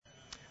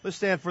Let's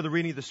stand for the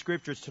reading of the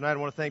Scriptures tonight. I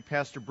want to thank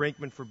Pastor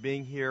Brinkman for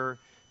being here,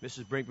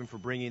 Mrs. Brinkman for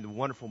bringing the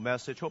wonderful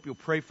message. Hope you'll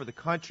pray for the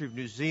country of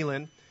New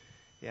Zealand,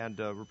 and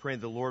we're praying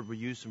the Lord will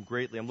use them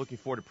greatly. I'm looking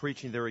forward to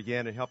preaching there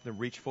again and helping them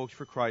reach folks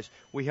for Christ.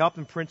 We helped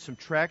them print some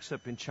tracts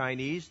up in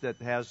Chinese that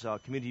has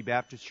Community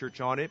Baptist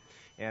Church on it,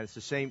 and it's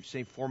the same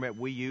format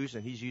we use,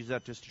 and he's used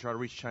that just to try to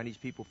reach Chinese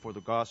people for the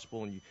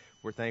gospel, and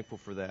we're thankful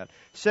for that.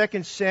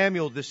 2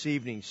 Samuel this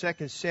evening,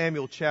 2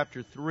 Samuel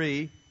chapter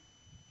 3.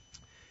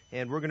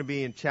 And we're going to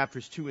be in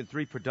chapters 2 and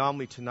 3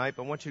 predominantly tonight.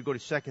 But I want you to go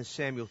to 2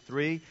 Samuel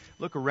 3.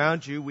 Look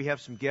around you. We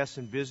have some guests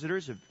and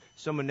visitors. If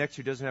someone next to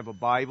you doesn't have a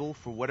Bible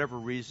for whatever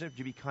reason, if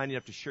you'd be kind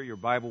enough to share your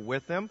Bible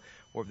with them.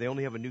 Or if they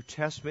only have a New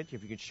Testament,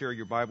 if you can share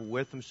your Bible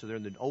with them so they're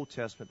in the Old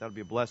Testament, that would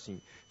be a blessing.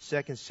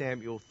 2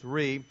 Samuel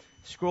 3.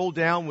 Scroll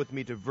down with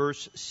me to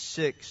verse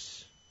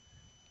 6.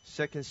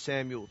 2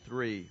 Samuel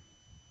 3.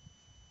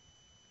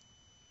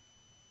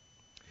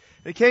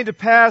 It came to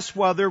pass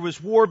while there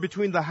was war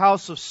between the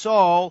house of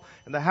Saul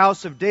and the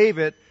house of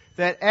David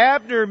that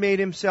Abner made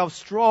himself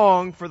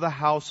strong for the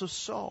house of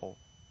Saul.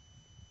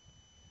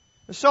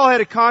 And Saul had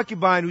a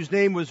concubine whose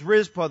name was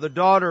Rizpah, the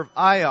daughter of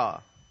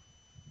Aiah.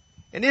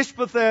 And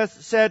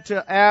Ishbosheth said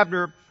to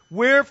Abner,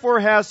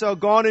 "Wherefore hast thou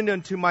gone in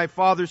unto my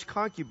father's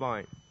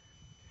concubine?"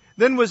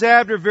 Then was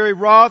Abner very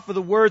wroth for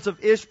the words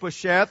of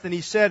Ishbosheth, and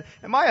he said,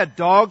 "Am I a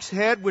dog's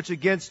head, which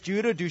against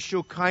Judah do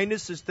show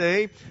kindness this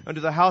day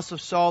unto the house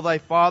of Saul thy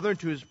father, and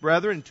to his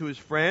brethren, and to his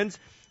friends,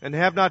 and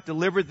have not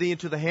delivered thee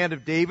into the hand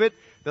of David,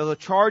 that thou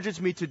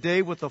chargest me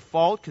today with a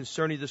fault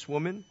concerning this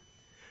woman?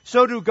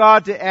 So do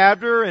God to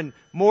Abner, and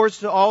more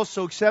so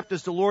also, except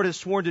as the Lord has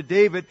sworn to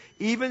David,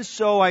 even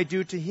so I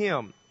do to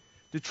him,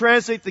 to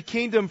translate the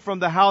kingdom from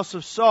the house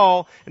of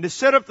Saul, and to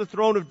set up the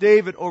throne of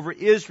David over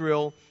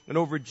Israel and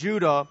over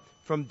Judah,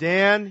 from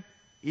Dan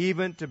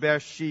even to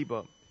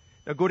Beersheba."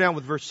 Now go down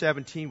with verse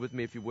 17 with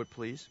me, if you would,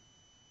 please.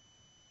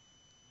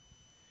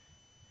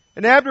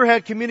 "And Abner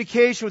had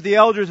communication with the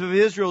elders of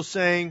Israel,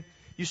 saying,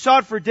 You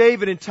sought for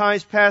David in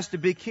times past to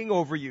be king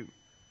over you.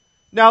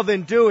 Now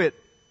then do it.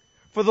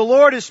 For the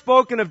Lord has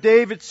spoken of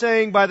David,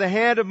 saying, By the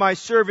hand of my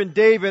servant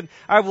David,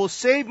 I will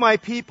save my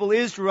people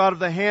Israel out of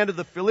the hand of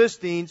the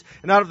Philistines,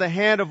 and out of the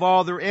hand of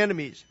all their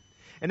enemies.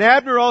 And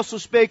Abner also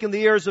spake in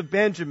the ears of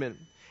Benjamin.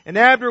 And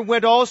Abner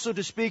went also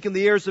to speak in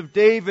the ears of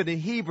David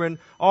in Hebron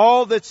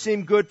all that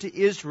seemed good to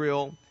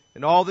Israel,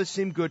 and all that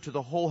seemed good to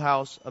the whole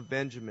house of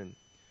Benjamin.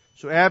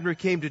 So Abner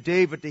came to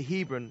David to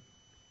Hebron,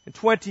 and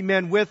 20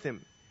 men with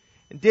him.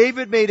 And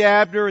David made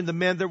Abner and the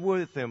men that were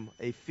with him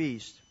a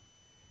feast.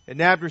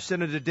 And Abner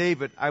said unto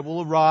David, I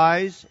will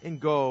arise and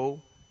go,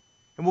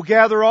 and will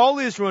gather all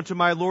Israel unto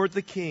my lord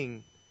the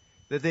king,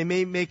 that they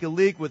may make a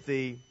league with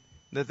thee,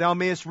 and that thou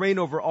mayest reign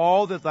over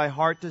all that thy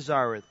heart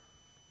desireth.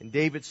 And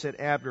David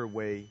sent Abner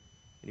away, and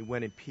he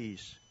went in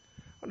peace."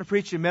 I'm going to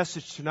preach a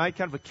message tonight,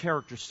 kind of a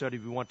character study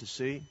we want to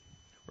see.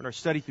 We're in our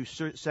study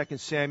through 2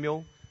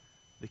 Samuel.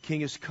 The king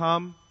has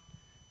come.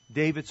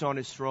 David's on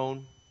his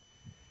throne.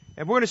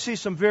 And we're going to see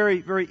some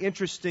very, very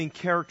interesting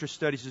character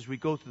studies as we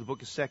go through the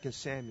book of 2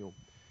 Samuel.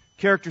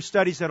 Character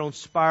studies that will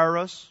inspire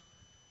us.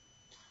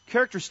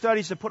 Character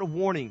studies that put a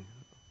warning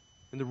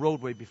in the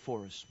roadway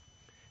before us.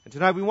 And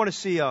tonight we want to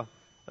see a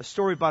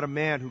story about a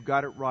man who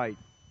got it right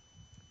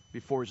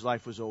before his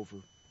life was over.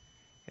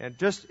 And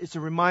just, it's a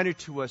reminder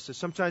to us that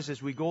sometimes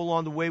as we go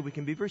along the way, we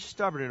can be very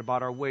stubborn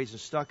about our ways and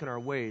stuck in our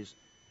ways.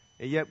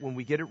 And yet when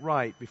we get it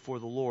right before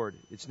the Lord,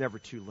 it's never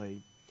too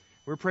late.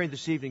 We're praying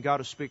this evening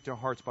God will speak to our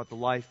hearts about the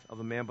life of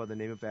a man by the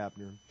name of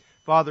Abner.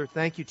 Father,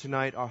 thank you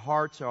tonight. Our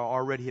hearts are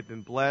already have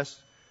been blessed.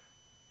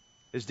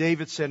 As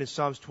David said in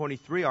Psalms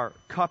 23, our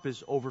cup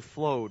is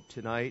overflowed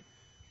tonight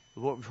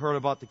with what we've heard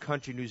about the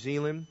country New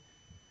Zealand.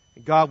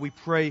 And God, we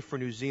pray for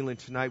New Zealand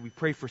tonight. We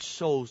pray for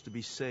souls to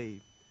be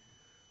saved.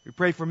 We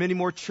pray for many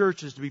more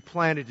churches to be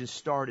planted and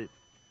started.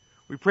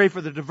 We pray for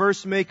the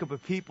diverse makeup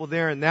of people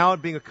there, and now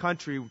it being a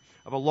country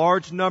of a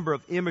large number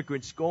of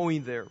immigrants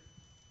going there.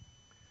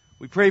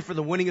 We pray for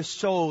the winning of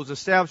souls,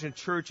 establishing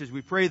churches.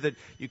 We pray that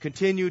you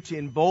continue to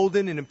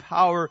embolden and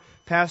empower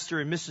Pastor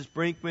and Mrs.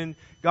 Brinkman.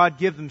 God,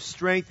 give them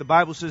strength. The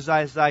Bible says,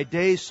 as thy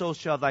days, so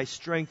shall thy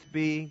strength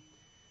be.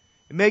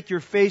 And make your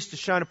face to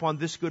shine upon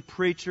this good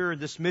preacher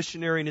and this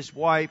missionary and his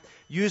wife.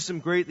 Use them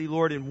greatly,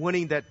 Lord, in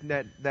winning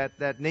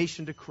that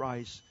nation to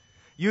Christ.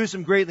 Use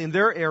them greatly in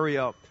their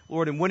area,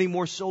 Lord, in winning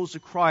more souls to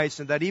Christ,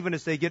 and that even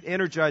as they get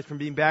energized from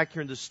being back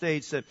here in the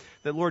States, that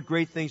Lord,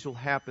 great things will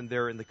happen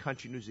there in the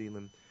country New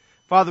Zealand.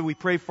 Father, we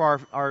pray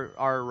for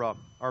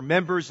our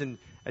members and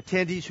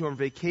attendees who are on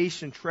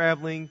vacation,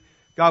 traveling.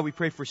 God, we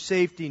pray for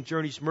safety and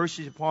journeys,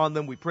 mercies upon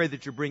them. We pray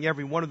that you bring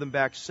every one of them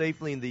back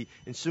safely in the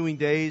ensuing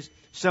days.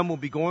 Some will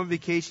be going on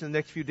vacation in the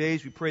next few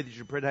days. We pray that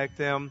you protect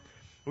them.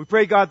 We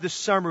pray, God, this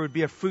summer would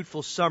be a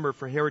fruitful summer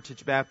for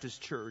Heritage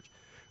Baptist Church.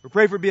 We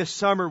pray for it to be a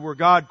summer where,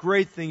 God,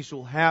 great things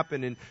will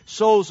happen and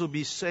souls will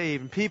be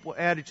saved and people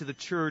added to the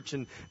church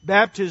and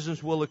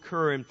baptisms will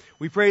occur. And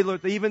we pray,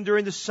 Lord, that even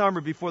during the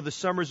summer, before the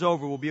summer's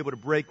over, we'll be able to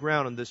break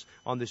ground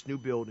on this new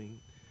building.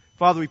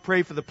 Father, we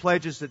pray for the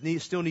pledges that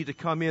still need to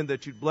come in,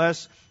 that you'd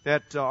bless,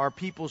 that our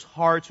people's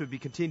hearts would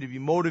continue to be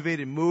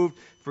motivated and moved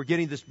for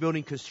getting this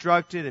building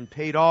constructed and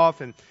paid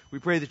off. And we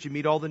pray that you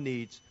meet all the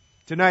needs.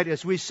 Tonight,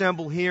 as we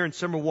assemble here and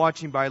some are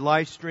watching by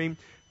live stream,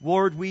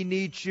 Lord, we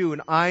need you,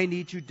 and I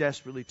need you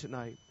desperately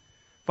tonight.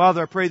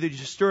 Father, I pray that you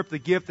stir up the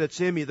gift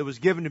that's in me, that was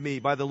given to me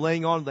by the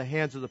laying on of the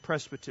hands of the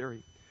presbytery.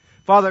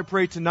 Father, I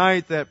pray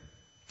tonight that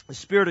the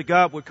Spirit of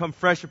God would come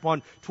fresh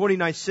upon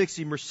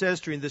 2960 Merced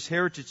Street in this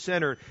Heritage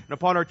Center and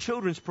upon our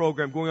children's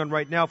program going on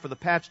right now for the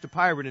Patch to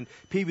Pirate and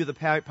PB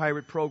the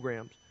Pirate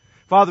programs.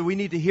 Father, we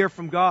need to hear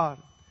from God.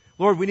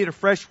 Lord, we need a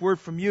fresh word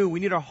from you.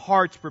 We need our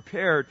hearts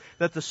prepared,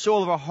 that the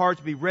soul of our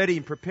hearts be ready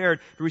and prepared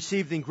to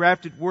receive the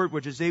engrafted word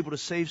which is able to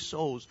save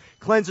souls.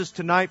 Cleanse us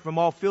tonight from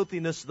all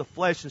filthiness of the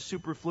flesh and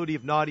superfluity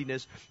of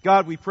naughtiness.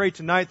 God, we pray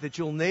tonight that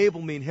you'll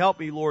enable me and help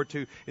me, Lord,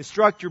 to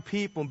instruct your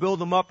people and build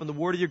them up in the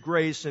word of your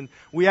grace. And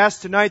we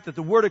ask tonight that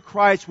the word of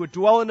Christ would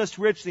dwell in us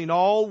richly in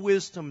all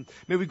wisdom.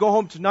 May we go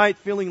home tonight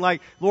feeling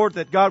like, Lord,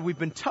 that God, we've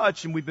been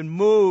touched and we've been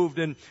moved.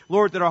 And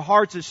Lord, that our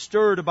hearts are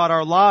stirred about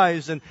our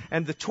lives and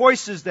the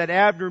choices that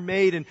Abner made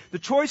and the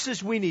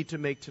choices we need to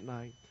make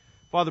tonight.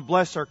 Father,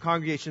 bless our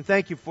congregation.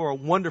 Thank you for a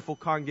wonderful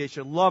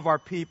congregation. Love our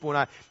people. And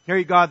I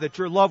pray, God, that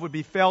your love would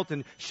be felt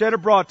and shed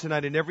abroad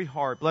tonight in every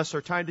heart. Bless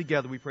our time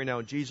together. We pray now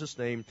in Jesus'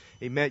 name.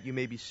 Amen. You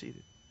may be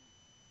seated.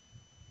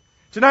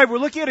 Tonight we're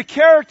looking at a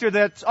character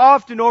that's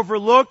often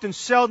overlooked and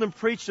seldom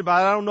preached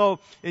about. I don't know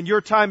in your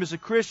time as a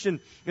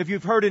Christian if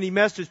you've heard any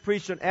message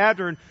preached on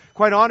Abner. And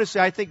quite honestly,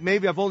 I think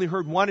maybe I've only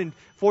heard one in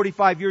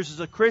 45 years as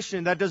a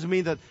Christian. That doesn't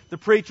mean that the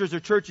preachers or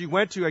church you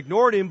went to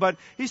ignored him, but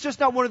he's just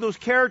not one of those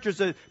characters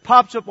that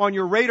pops up on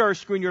your radar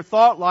screen, your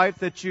thought life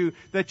that you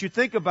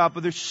think about.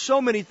 But there's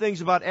so many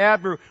things about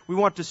Abner we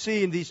want to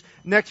see in these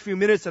next few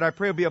minutes that I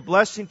pray will be a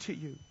blessing to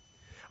you.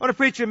 I want to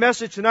preach a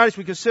message tonight as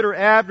we consider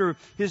Abner.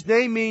 His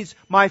name means,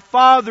 my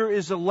father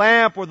is a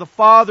lamp, or the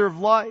father of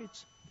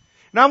lights.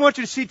 And I want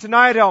you to see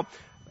tonight how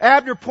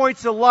Abner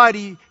points a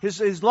light.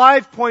 His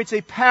life points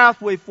a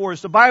pathway for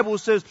us. The Bible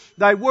says,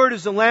 thy word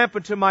is a lamp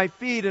unto my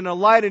feet and a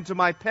light unto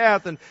my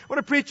path. And I want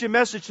to preach a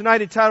message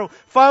tonight entitled,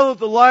 Follow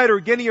the Light, or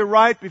Getting It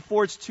Right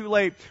Before It's Too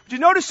Late. Would you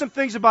notice some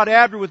things about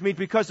Abner with me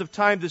because of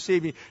time this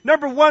evening?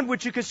 Number one,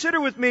 would you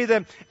consider with me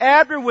that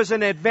Abner was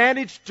an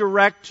advantaged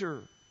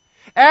director?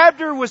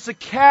 Abner was the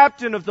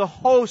captain of the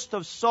host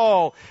of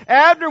Saul.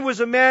 Abner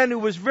was a man who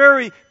was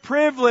very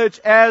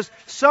privileged as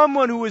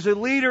someone who was a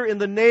leader in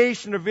the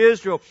nation of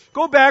Israel.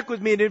 Go back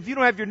with me, and if you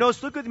don't have your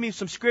notes, look with me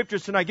some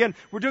scriptures tonight. Again,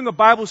 we're doing a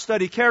Bible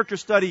study, character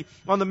study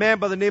on the man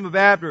by the name of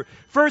Abner.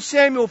 1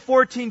 Samuel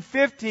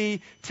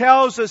 14:50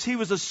 tells us he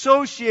was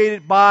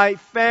associated by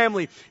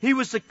family. He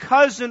was the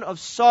cousin of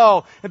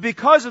Saul. And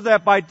because of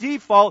that, by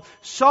default,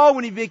 Saul,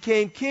 when he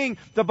became king,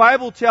 the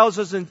Bible tells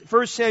us in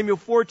 1 Samuel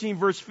 14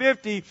 verse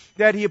 50,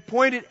 that he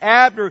appointed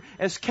Abner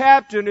as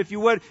captain, if you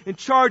would, in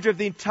charge of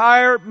the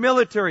entire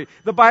military.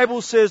 The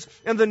Bible says,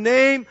 and the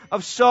name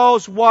of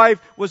Saul's wife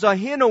was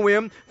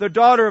Ahinoam, the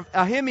daughter of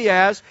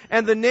Ahimaaz,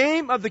 and the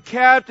name of the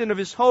captain of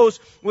his host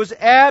was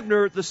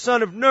Abner, the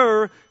son of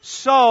Ner,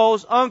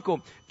 Saul's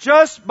uncle.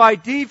 Just by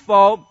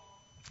default,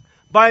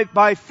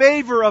 by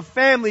favor of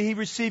family, he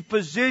received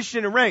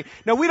position and rank.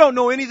 Now, we don't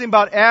know anything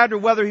about Abner,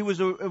 whether he was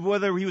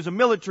a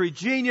military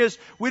genius.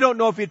 We don't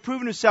know if he had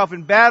proven himself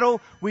in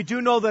battle. We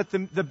do know that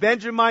the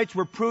Benjamites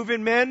were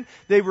proven men.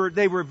 They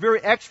were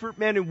very expert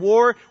men in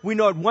war. We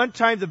know at one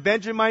time the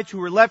Benjamites, who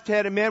were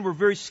left-handed men, were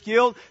very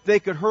skilled. They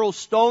could hurl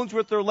stones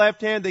with their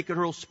left hand. They could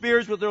hurl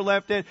spears with their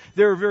left hand.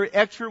 They were very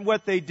expert in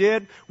what they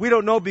did. We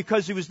don't know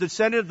because he was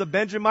descendant of the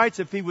Benjamites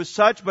if he was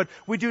such, but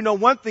we do know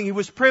one thing. He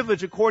was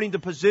privileged according to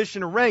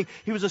position or rank.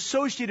 He was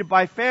associated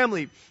by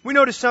family. We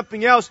notice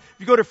something else.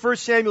 If you go to 1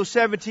 Samuel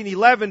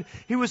 17:11,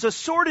 he was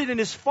assorted in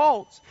his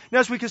faults.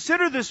 Now, as we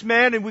consider this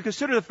man and we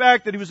consider the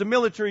fact that he was a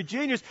military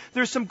genius,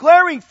 there's some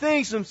glaring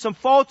things and some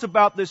faults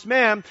about this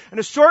man, an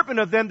assortment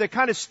of them that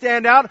kind of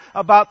stand out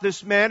about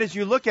this man as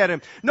you look at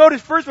him.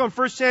 Notice, first of all, in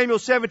 1 Samuel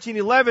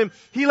 17:11,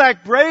 he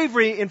lacked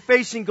bravery in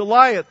facing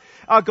Goliath.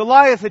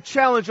 Goliath had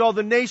challenged all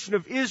the nation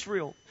of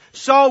Israel.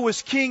 Saul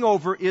was king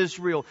over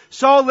Israel.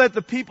 Saul led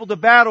the people to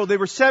battle. They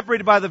were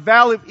separated by the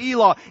valley of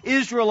Elah,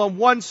 Israel on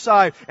one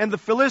side, and the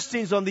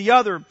Philistines on the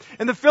other.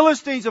 And the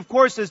Philistines, of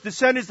course, as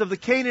descendants of the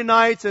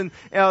Canaanites, and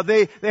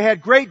they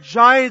had great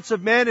giants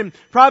of men, and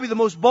probably the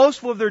most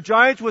boastful of their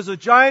giants was a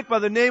giant by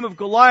the name of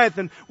Goliath.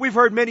 And we've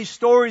heard many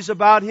stories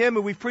about him,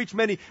 and we've preached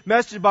many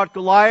messages about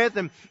Goliath.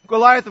 And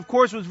Goliath, of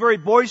course, was very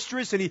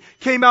boisterous, and he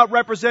came out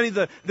representing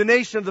the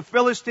nation of the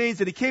Philistines,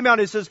 and he came out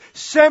and he says,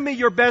 send me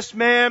your best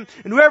man,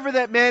 and whoever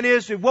that man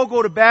is, we'll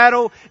go to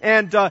battle,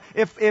 and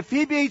if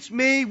he beats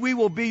me, we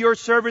will be your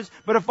servants,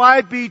 but if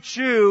I beat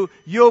you,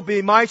 you'll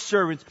be my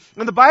servants.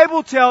 And the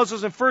Bible tells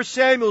us in 1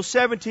 Samuel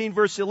 17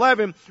 verse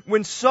 11,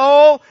 when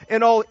Saul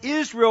and all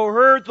Israel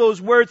heard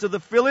those words of the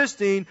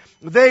Philistine,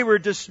 they were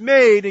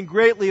dismayed and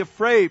greatly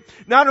afraid.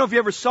 Now, I don't know if you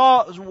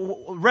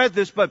ever read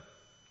this, but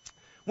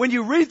when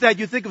you read that,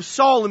 you think of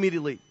Saul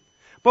immediately.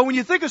 But when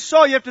you think of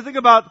Saul, you have to think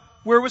about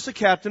where was the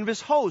captain of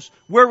his host?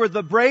 Where were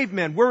the brave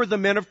men? Where were the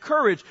men of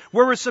courage?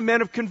 Where were some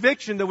men of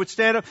conviction that would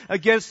stand up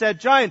against that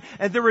giant?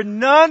 And there were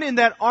none in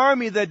that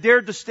army that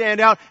dared to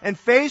stand out and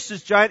face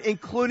this giant,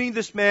 including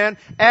this man,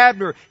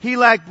 Abner. He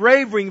lacked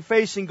bravery in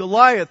facing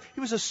Goliath.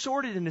 He was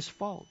assorted in his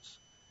faults.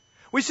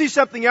 We see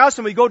something else,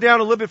 and we go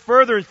down a little bit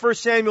further in 1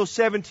 Samuel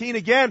 17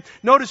 again.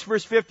 Notice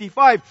verse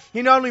 55.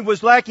 He not only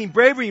was lacking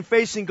bravery in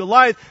facing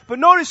Goliath, but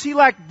notice he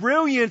lacked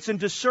brilliance in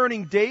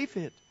discerning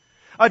David.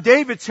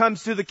 David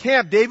comes to the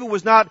camp. David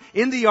was not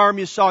in the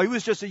army of Saul. He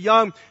was just a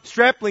young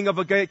strapling of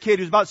a kid. He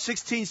was about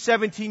 16,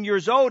 17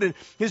 years old. And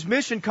his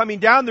mission coming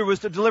down there was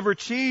to deliver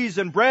cheese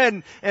and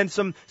bread and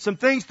some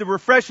things to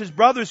refresh his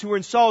brothers who were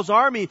in Saul's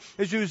army.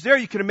 As he was there,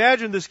 you can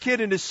imagine this kid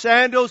in his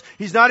sandals.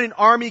 He's not in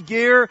army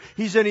gear.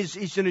 He's in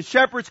his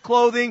shepherd's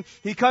clothing.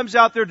 He comes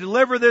out there to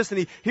deliver this, and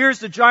he hears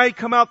the giant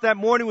come out that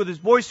morning with his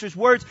boisterous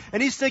words.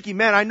 And he's thinking,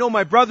 man, I know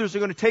my brothers are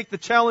going to take the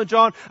challenge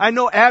on. I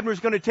know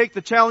Abner's going to take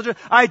the challenge on.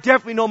 I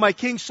definitely know my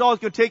King Saul is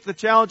going to take the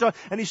challenge on.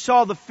 And he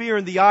saw the fear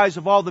in the eyes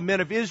of all the men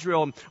of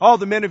Israel. And all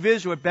the men of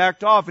Israel had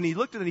backed off. And he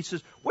looked at them and he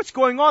says, what's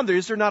going on there?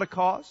 Is there not a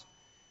cause?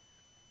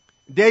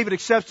 David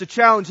accepts the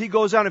challenge. He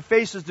goes out and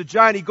faces the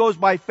giant. He goes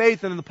by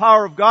faith and in the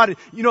power of God. And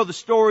you know the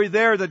story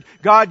there that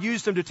God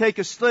used him to take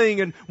a sling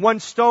and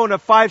one stone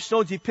of 5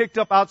 stones he picked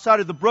up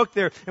outside of the brook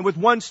there. And with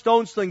one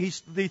stone sling, he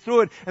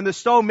threw it, and the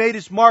stone made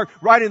its mark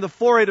right in the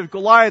forehead of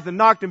Goliath and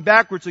knocked him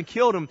backwards and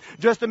killed him.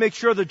 Just to make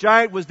sure the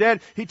giant was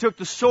dead, he took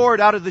the sword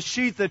out of the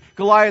sheath that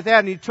Goliath had,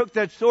 and he took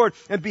that sword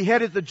and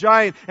beheaded the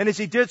giant. And as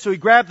he did so, he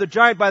grabbed the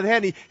giant by the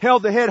head, and he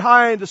held the head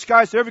high in the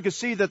sky so everyone could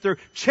see that their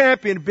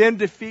champion had been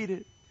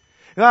defeated.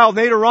 Now,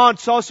 later on,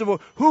 Saul said,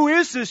 well, who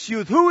is this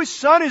youth? Whose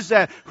son is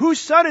that? Whose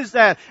son is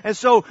that? And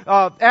so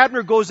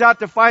Abner goes out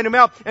to find him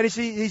out, and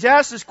he's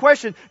asked this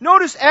question.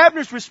 Notice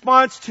Abner's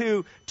response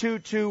to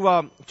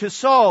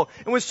Saul.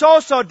 And when Saul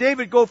saw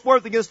David go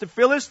forth against the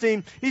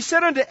Philistine, he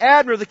said unto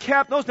Abner, the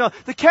captain. Now,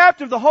 the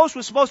captain of the host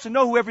was supposed to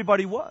know who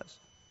everybody was.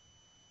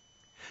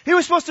 He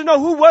was supposed to know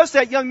who was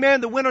that young man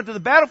that went onto the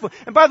battlefield.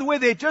 And by the way,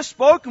 they had just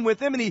spoken with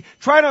him, and he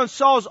tried on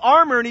Saul's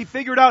armor, and he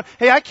figured out,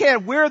 hey, I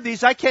can't wear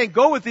these, I can't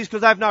go with these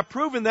because I've not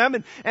proven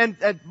them.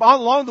 And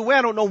along the way,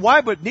 I don't know why,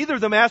 but neither of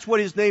them asked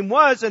what his name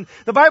was. And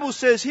the Bible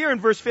says here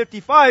in verse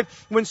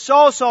 55, when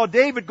Saul saw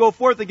David go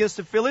forth against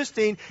the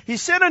Philistine, he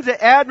said unto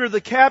Abner, the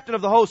captain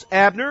of the host,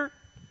 Abner,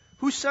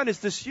 whose son is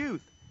this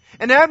youth?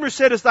 And Abner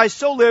said, as thy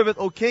soul liveth,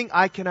 O king,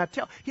 I cannot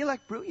tell. He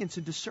lacked brilliance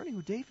in discerning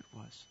who David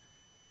was.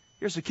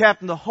 Here's the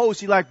captain of the host.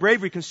 He lacked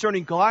bravery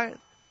concerning Goliath.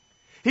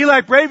 He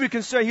lacked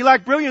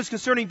brilliance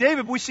concerning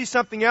David, but we see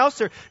something else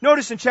there.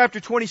 Notice in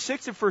chapter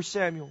 26 of 1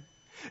 Samuel.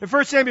 In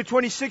 1 Samuel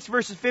 26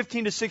 verses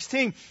 15 to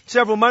 16,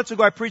 several months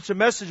ago I preached a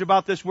message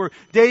about this where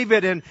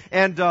David and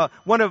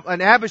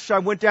Abishai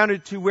went down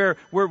to where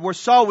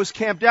Saul was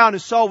camped down,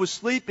 and Saul was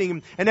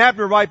sleeping, and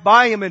Abner right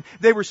by him, and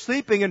they were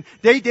sleeping, and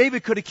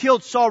David could have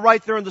killed Saul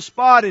right there on the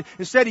spot, and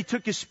instead he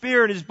took his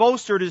spear and his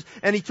bolster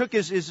and he took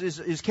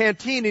his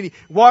canteen and he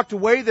walked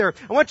away there.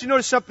 I want you to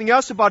notice something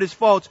else about his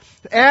faults.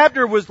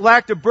 Abner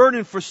lacked a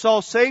burden for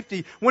Saul's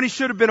safety when he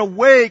should have been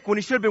awake, when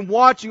he should have been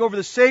watching over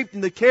the safety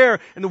and the care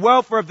and the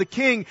welfare of the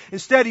king.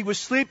 Instead, he was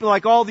sleeping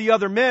like all the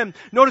other men.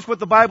 Notice what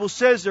the Bible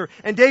says there.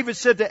 And David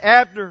said to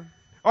Abner,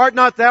 art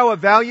not thou a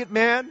valiant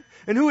man?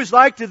 And who is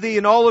like to thee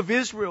in all of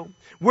Israel?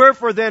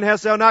 Wherefore then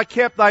hast thou not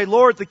kept thy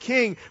Lord the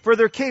king? For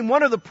there came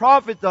one of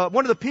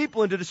the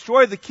people, and to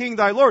destroy the king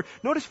thy Lord.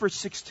 Notice verse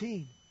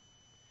 16.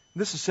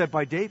 This is said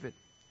by David.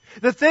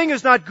 The thing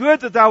is not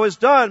good that thou hast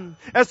done.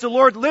 As the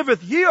Lord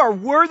liveth, ye are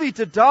worthy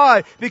to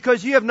die,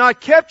 because ye have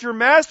not kept your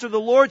master the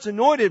Lord's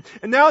anointed.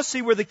 And now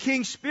see where the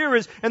king's spear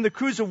is, and the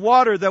cruse of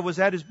water that was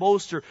at his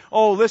bolster.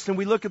 Oh, listen,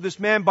 we look at this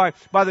man by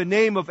the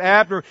name of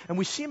Abner, and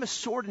we see him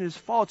assorted in his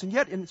faults. And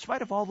yet, in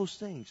spite of all those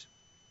things,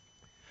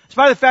 in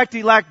spite of the fact that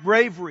he lacked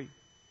bravery,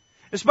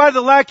 in spite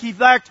of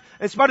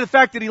the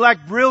fact that he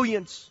lacked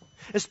brilliance,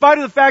 in spite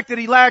of the fact that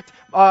he lacked,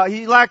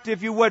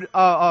 if you would,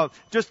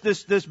 just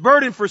this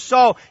burden for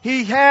Saul,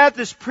 he had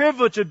this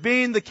privilege of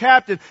being the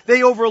captain.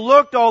 They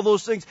overlooked all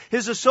those things.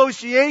 His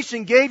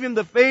association gave him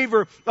the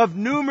favor of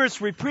numerous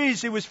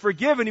reprieves. He was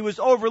forgiven. He was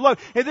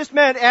overlooked. And this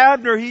man,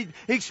 Abner, he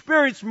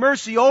experienced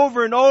mercy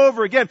over and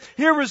over again.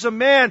 Here was a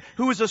man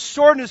who was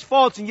assorted in his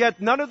faults, and yet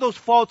none of those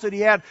faults that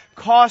he had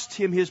cost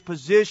him his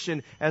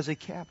position as a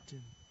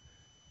captain.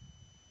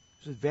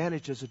 His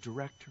advantage as a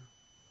director.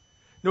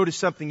 Notice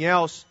something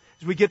else.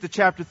 As we get to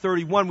chapter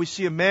 31, we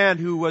see a man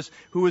who was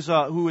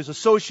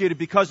associated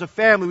because of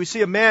family. We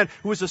see a man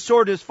who was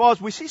assorted in his faults.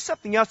 We see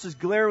something else that's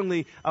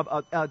glaringly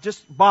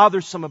just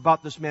bothersome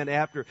about this man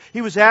Abner.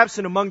 He was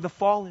absent among the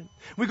fallen.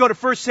 We go to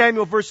 1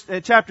 Samuel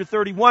chapter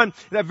 31,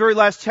 that very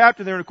last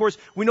chapter there. And of course,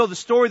 we know the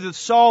story that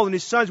Saul and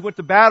his sons went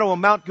to battle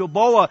on Mount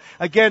Gilboa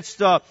against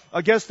the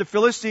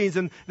Philistines,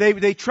 and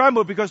they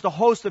trembled because the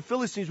host of the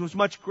Philistines was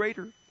much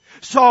greater.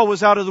 Saul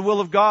was out of the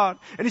will of God.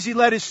 And as he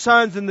led his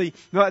sons and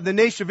the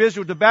nation of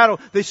Israel to battle,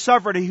 they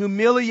suffered a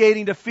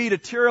humiliating defeat, a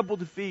terrible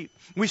defeat.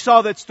 We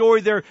saw that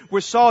story there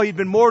where Saul, he'd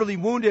been mortally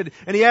wounded,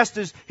 and he asked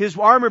his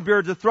armor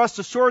bearer to thrust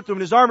a sword through him,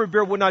 and his armor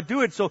bearer would not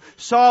do it. So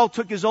Saul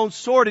took his own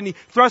sword, and he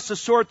thrust the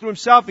sword through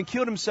himself and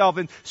killed himself.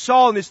 And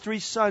Saul and his 3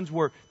 sons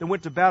that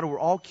went to battle were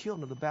all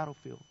killed on the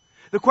battlefield.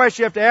 The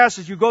question you have to ask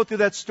as you go through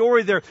that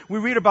story there, we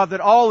read about that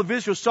all of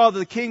Israel saw that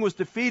the king was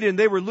defeated and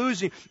they were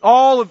losing.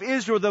 All of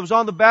Israel that was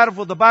on the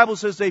battlefield, the Bible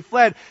says they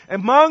fled.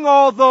 Among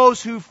all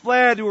those who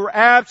fled, who were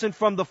absent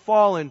from the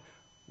fallen,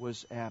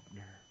 was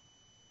Abner.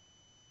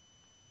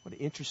 What an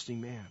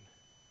interesting man.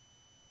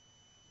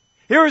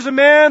 Here was a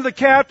man, the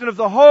captain of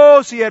the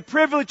host. He had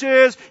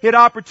privileges. He had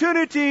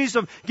opportunities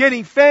of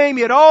getting fame.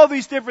 He had all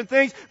these different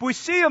things. But we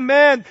see a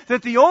man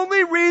that the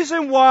only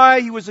reason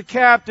why he was a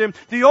captain,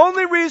 the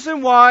only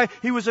reason why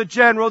he was a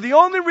general, the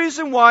only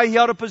reason why he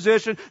held a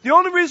position, the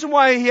only reason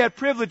why he had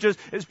privileges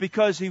is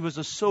because he was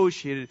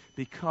associated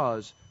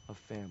because of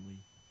family.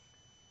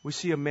 We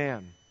see a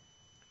man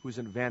who is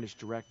an advantage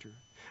director.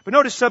 But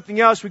notice something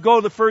else. We go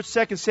to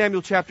the 2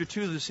 Samuel chapter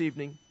 2 this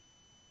evening.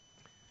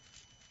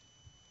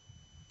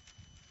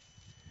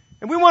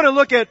 And we want to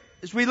look at,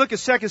 as we look at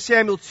 2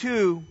 Samuel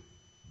 2,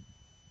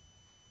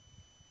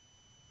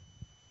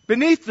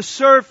 beneath the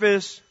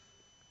surface,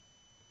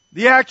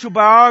 the actual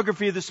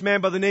biography of this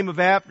man by the name of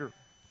Abner.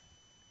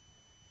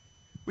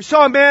 We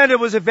saw a man that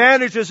was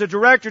advantaged as a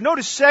director.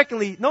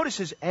 Secondly, notice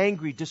his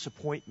angry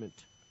disappointment.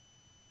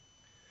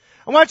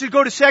 I want you to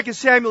go to 2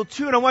 Samuel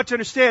 2, and I want you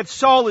to understand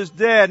Saul is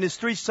dead and his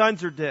 3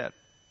 sons are dead.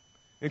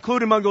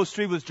 Included among those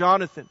 3 was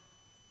Jonathan.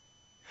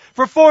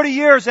 For 40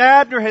 years,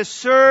 Abner has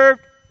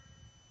served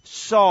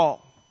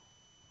Saul.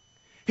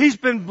 He's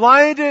been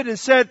blinded and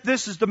said,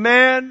 this is the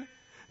man,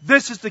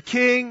 this is the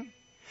king.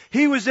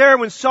 He was there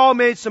when Saul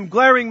made some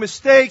glaring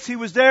mistakes. He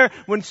was there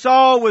when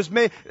Saul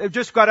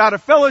just got out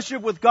of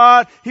fellowship with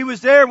God. He was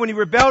there when he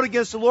rebelled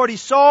against the Lord. He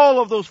saw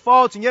all of those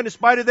faults, and yet in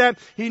spite of that,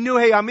 he knew,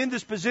 hey, I'm in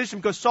this position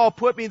because Saul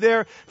put me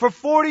there. For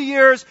 40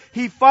 years,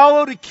 he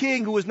followed a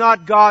king who was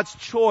not God's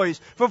choice.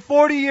 For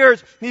 40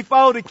 years, he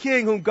followed a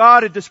king whom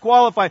God had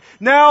disqualified.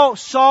 Now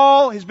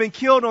Saul has been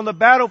killed on the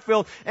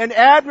battlefield, and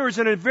Abner is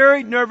in a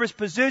very nervous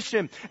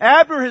position.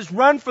 Abner has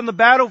run from the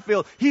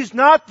battlefield. He's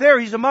not there.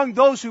 He's among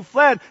those who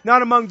fled,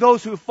 not among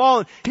those who have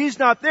fallen. He's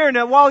not there.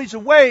 Now, while he's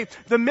away,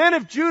 the men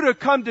of Judah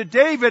come to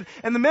David,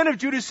 and the men of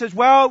Judah says,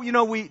 well,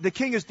 the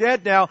king is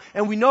dead now,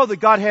 and we know that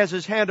God has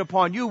his hand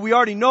upon you. We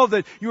already know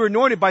that you were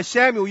anointed by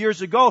Samuel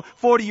years ago,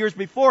 40 years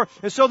before.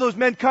 And so those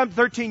men come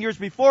 13 years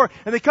before,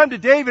 and they come to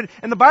David,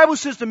 and the Bible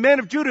says the men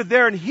of Judah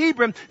there in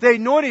Hebron, they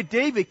anointed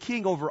David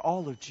king over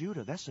all of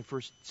Judah. That's in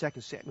 2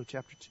 Samuel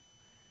chapter 2.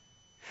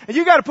 And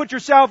you got to put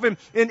yourself in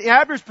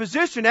Abner's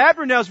position.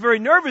 Abner now is very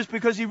nervous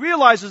because he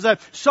realizes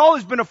that Saul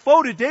has been a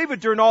foe to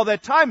David during all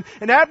that time.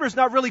 And Abner's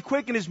not really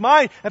quick in his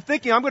mind of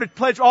thinking, I'm going to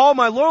pledge all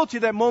my loyalty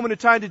at that moment of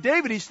time to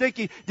David. He's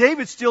thinking,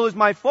 David still is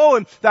my foe,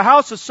 and the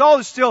house of Saul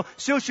is still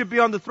should be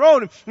on the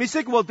throne. And he's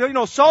thinking,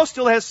 well, Saul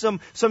still has some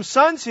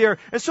sons here.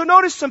 And so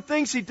notice some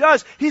things he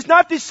does. He's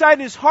not deciding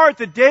in his heart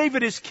that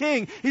David is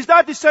king. He's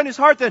not deciding in his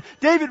heart that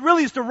David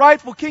really is the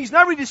rightful king. He's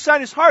not really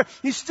deciding in his heart.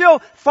 He's still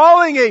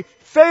following a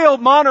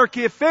failed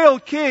monarchy, a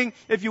failed king,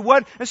 if you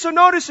would. And so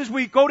notice as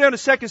we go down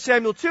to 2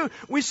 Samuel 2,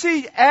 we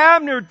see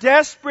Abner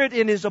desperate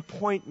in his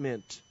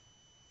appointment.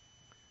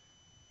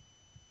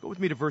 Go with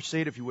me to verse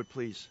 8, if you would,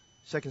 please.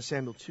 2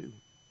 Samuel 2.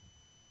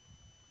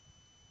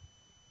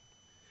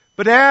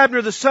 But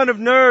Abner, the son of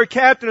Ner,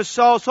 captain of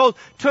Saul's host,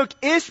 took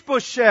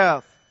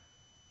Ishbosheth,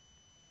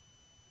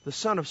 the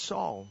son of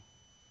Saul,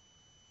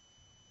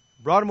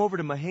 brought him over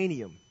to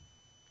Mahanaim.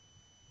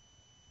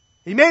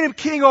 He made him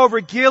king over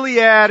Gilead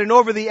and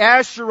over the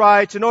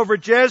Asherites and over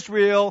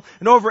Jezreel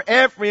and over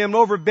Ephraim and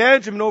over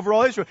Benjamin and over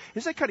all Israel.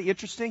 Isn't that kind of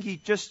interesting? He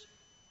just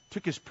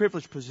took his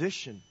privileged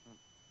position.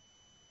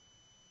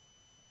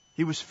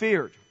 He was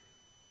feared.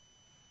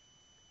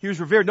 He was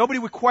revered. Nobody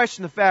would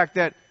question the fact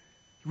that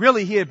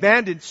really he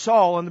abandoned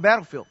Saul on the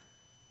battlefield.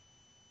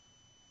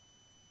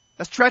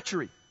 That's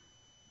treachery.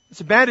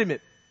 That's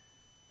abandonment.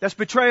 That's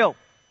betrayal.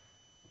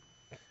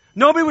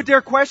 Nobody would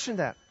dare question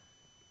that.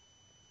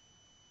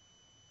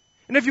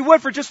 And if you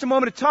would, for just a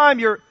moment of time,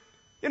 you're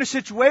in a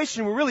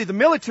situation where really the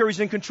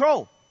military's in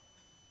control.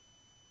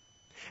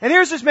 And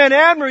here's this man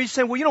Abner, he's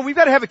saying, well, we've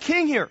got to have a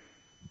king here.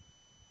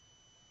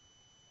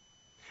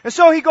 And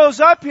so he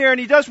goes up here and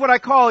he does what I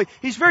call,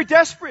 he's very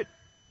desperate.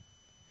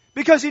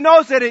 Because he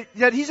knows that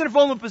he's in a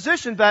vulnerable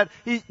position, that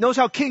he knows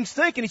how kings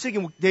think, and he's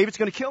thinking, well, David's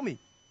going to kill me.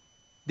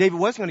 David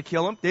wasn't going to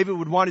kill him. David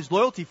would want his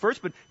loyalty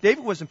first, but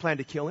David wasn't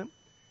planning to kill him.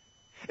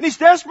 And he's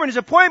desperate in his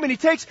appointment. He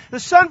takes the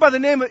son by the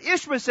name of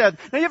Ishbosheth.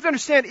 Now you have to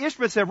understand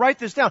Ishbosheth. Write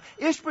this down.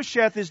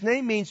 Ishbosheth, his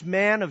name means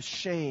man of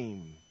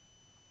shame.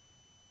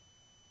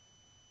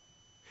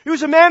 He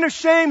was a man of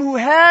shame who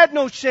had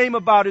no shame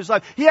about his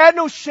life. He had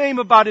no shame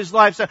about his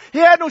lifestyle. He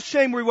had no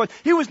shame where he was.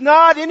 He was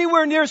not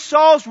anywhere near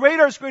Saul's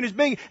radar screen as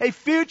being a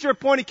future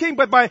appointed king,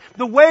 but by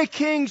the way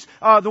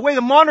the way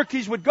the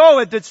monarchies would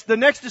go, the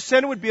next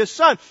descendant would be a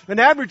son. And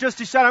Abner just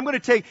decided, I'm going to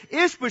take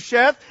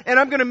Ishbosheth and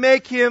I'm going to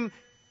make him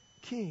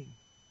king.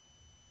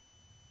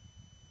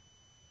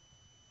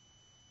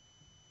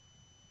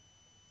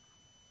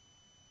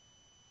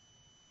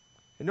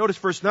 And notice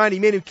verse 9, he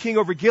made him king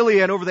over Gilead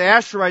and over the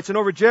Asherites and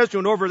over Jezreel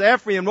and over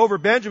Ephraim and over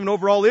Benjamin and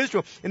over all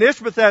Israel. And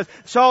Ishbosheth,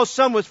 Saul's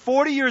son, was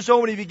 40 years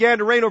old when he began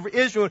to reign over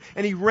Israel,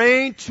 and he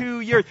reigned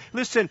 2 years.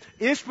 Listen,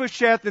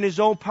 Ishbosheth in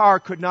his own power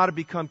could not have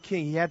become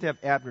king. He had to have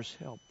Abner's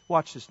help.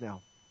 Watch this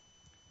now.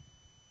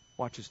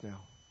 Watch this now.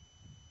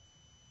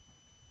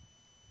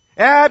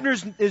 Abner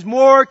is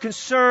more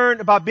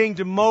concerned about being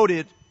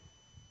demoted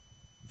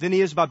than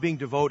he is about being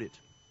devoted.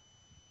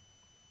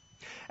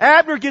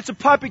 Abner gets a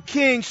puppet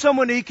king,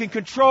 someone he can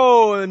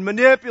control and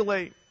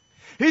manipulate.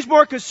 He's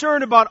more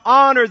concerned about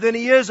honor than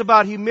he is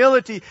about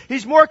humility.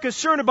 He's more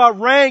concerned about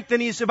rank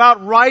than he is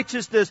about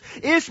righteousness.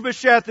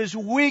 Ishbosheth is a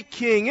weak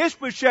king.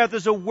 Ishbosheth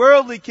is a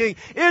worldly king.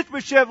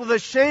 Ishbosheth was a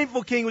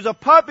shameful king. He was a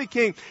puppet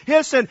king.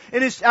 Listen,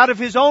 out of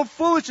his own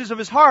foolishness of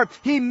his heart,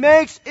 he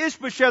makes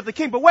Ishbosheth the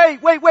king. But wait.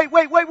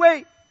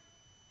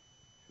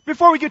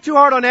 Before we get too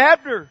hard on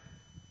Abner,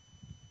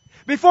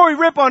 before we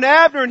rip on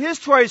Abner and his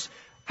choice,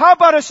 how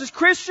about us as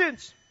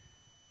Christians?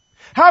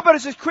 How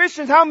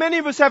many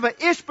of us have an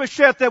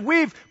Ishbosheth that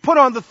we've put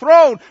on the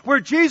throne where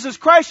Jesus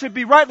Christ should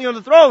be rightly on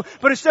the throne,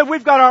 but instead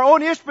we've got our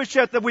own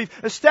Ishbosheth that we've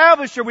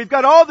established here. We've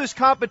got all this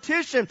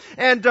competition,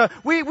 and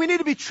we need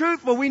to be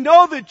truthful. We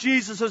know that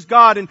Jesus is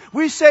God, and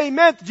we say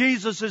amen that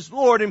Jesus is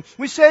Lord, and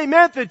we say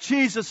amen that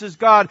Jesus is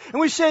God,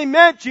 and we say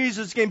amen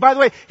Jesus is King. By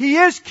the way, He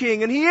is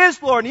King, and He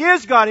is Lord, and He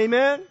is God.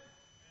 Amen?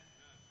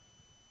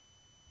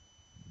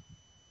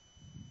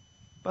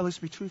 But let's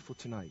be truthful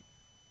tonight.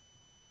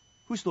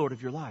 Who's Lord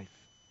of your life?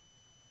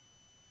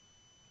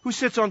 Who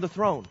sits on the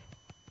throne?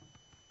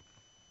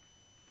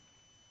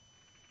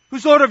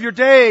 Who's Lord of your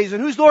days?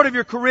 And who's Lord of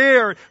your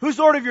career? Who's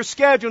Lord of your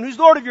schedule? And who's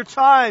Lord of your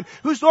time?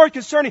 Who's Lord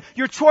concerning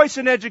your choice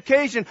in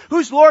education?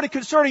 Who's Lord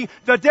concerning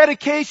the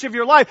dedication of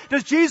your life?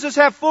 Does Jesus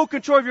have full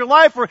control of your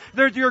life? Or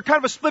you're kind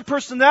of a split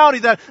personality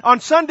that on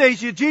Sundays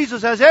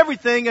Jesus has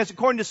everything as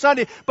according to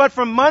Sunday, but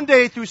from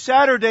Monday through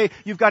Saturday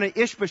you've got an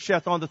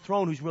Ishbosheth on the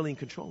throne who's really in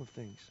control of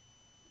things.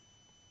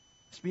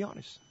 Let's be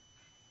honest.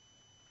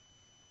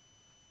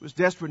 He was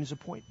desperate in his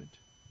appointment.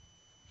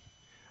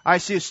 I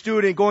see a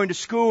student going to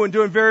school and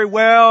doing very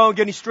well,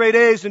 getting straight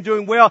A's and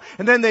doing well,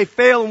 and then they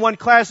fail in one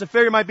class. The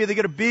failure might be they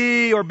get a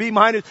B or B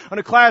minus on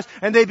a class,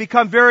 and they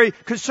become very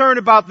concerned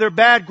about their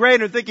bad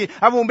grade and thinking,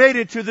 I won't make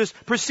it to this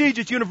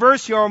prestigious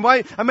university, or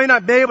I may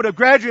not be able to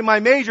graduate my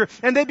major.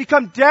 And they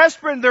become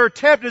desperate in their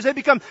attempt. As they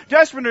become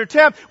desperate in their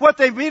attempt, what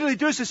they immediately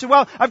do is they say,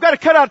 well, I've got to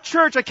cut out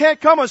church. I can't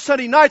come on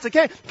Sunday nights. I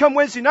can't come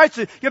Wednesday nights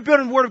to get built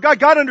in the Word of God.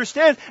 God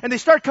understands. And they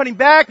start cutting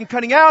back and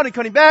cutting out and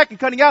cutting back and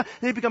cutting out.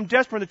 They become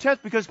desperate in the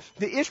attempt because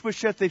the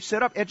Ishbosheth they've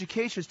set up,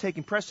 education is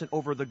taking precedent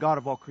over the God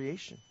of all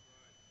creation.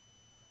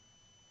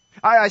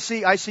 I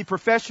see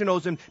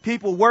professionals and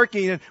people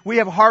working, and we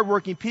have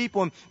hardworking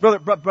people. And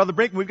Brother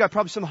Brinkman, we've got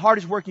probably some of the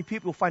hardest working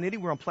people you'll find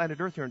anywhere on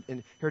planet Earth here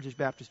in Heritage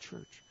Baptist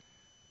Church.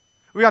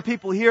 We got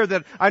people here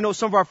that I know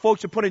some of our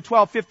folks are putting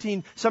 12,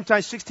 15,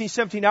 sometimes 16,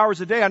 17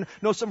 hours a day. I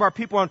know some of our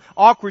people are on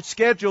awkward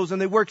schedules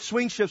and they work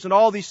swing shifts and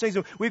all these things.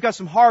 And we've got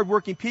some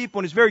hard-working people,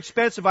 and it's very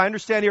expensive. I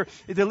understand here,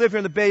 they live here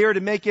in the Bay Area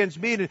to make ends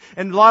meet.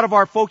 And a lot of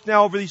our folks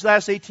now over these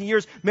last 18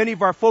 years, many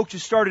of our folks who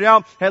started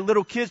out had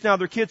little kids now.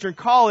 Their kids are in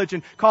college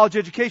and college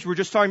education. We were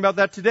just talking about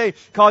that today.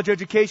 College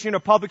education in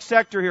a public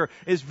sector here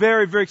is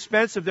very, very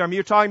expensive there. I mean,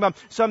 you're talking about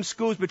some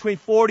schools between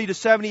 40 to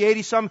 70,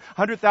 80, some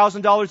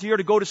 $100,000 a year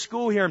to go to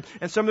school here.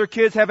 And some of their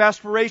kids have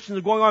aspirations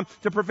of going on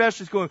to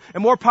professional school,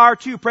 and more power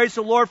to you. Praise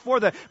the Lord for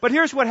that. But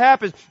here's what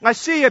happens. I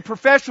see a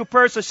professional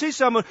person, I see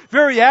someone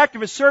very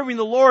active in serving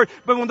the Lord,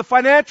 but when the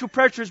financial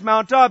pressures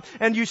mount up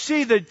and you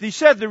see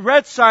the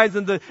red signs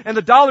and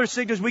the dollar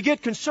signals, we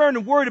get concerned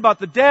and worried about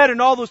the debt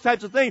and all those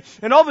types of things.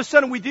 And all of a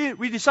sudden we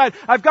decide,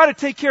 I've got to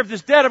take care of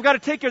this debt. I've got to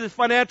take care of this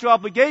financial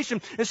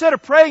obligation. Instead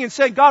of praying and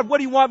saying, God, what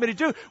do you want me to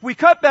do? We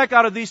cut back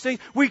out of these things.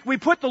 We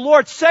put the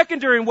Lord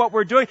secondary in what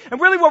we're doing.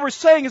 And really what we're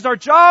saying is our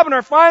job and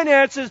our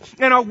finances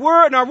and our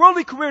word and our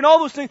worldly career and all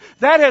those things,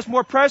 that has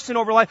more precedent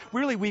over life.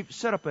 Really, we've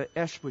set up an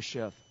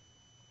Ishbosheth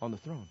on the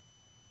throne.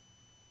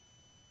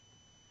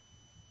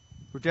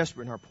 We're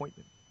desperate in our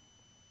appointment.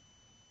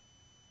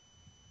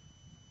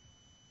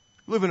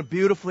 We live in a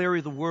beautiful area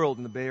of the world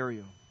in the Bay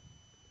Area.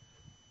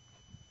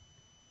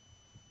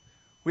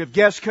 We have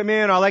guests come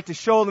in. I like to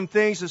show them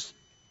things that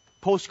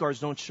postcards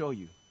don't show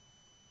you.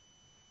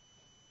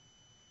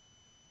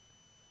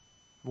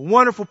 A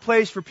wonderful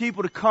place for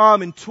people to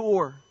come and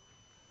tour.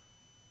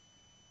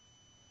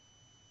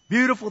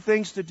 Beautiful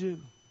things to do.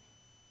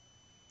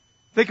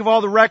 Think of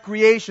all the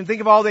recreation. Think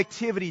of all the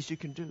activities you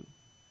can do.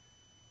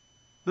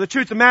 But the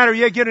truth of the matter,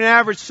 you get an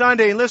average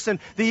Sunday, and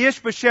listen, the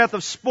Ishbosheth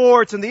of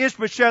sports, and the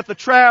Ishbosheth of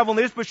travel, and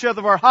the Ishbosheth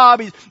of our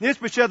hobbies, the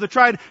Ishbosheth of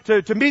trying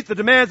to meet the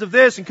demands of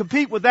this, and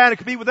compete with that, and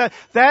compete with that,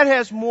 that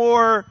has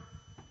more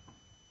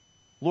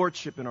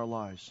lordship in our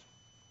lives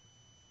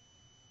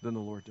than the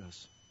Lord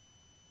does.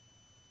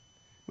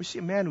 We see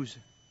a man who's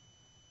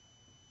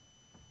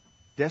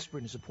desperate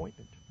in his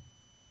appointment.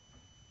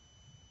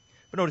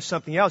 But notice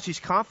something else. He's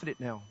confident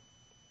now.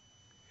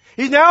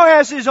 He now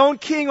has his own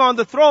king on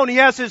the throne. He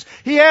has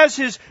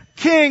his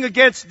king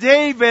against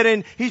David,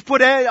 and he's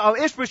put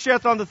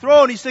Ishbosheth on the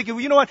throne. He's thinking,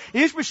 well, you know what?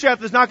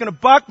 Ishbosheth is not going to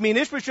buck me, and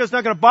Ishbosheth is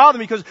not going to bother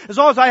me, because as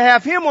long as I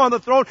have him on the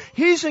throne,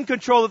 he's in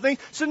control of things.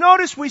 So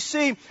notice we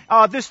see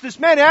this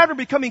man Abner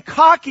becoming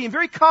cocky and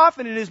very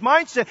confident in his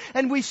mindset,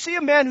 and we see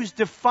a man who's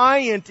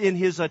defiant in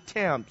his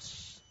attempts.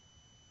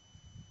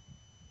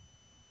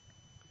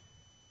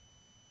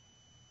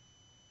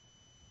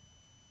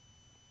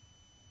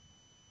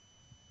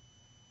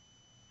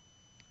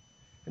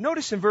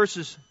 Notice in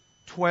verses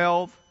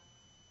 12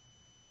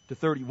 to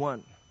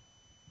 31,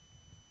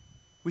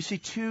 we see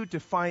two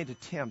defiant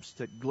attempts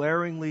that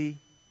glaringly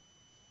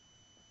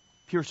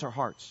pierce our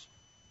hearts.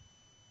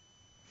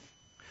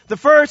 The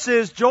first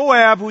is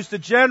Joab, who's the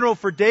general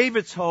for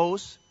David's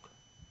host,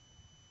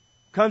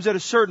 comes at a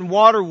certain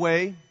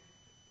waterway,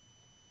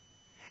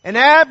 and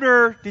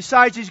Abner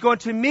decides he's going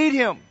to meet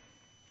him.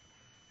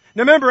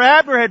 Now remember,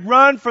 Abner had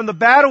run from the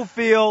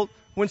battlefield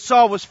when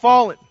Saul was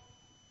fallen.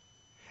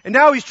 And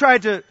now he's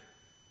trying to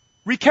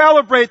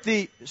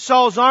recalibrate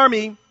Saul's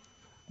army,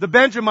 the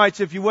Benjamites,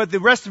 if you would, the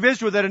rest of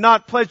Israel that had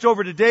not pledged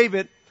over to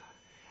David.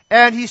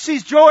 And he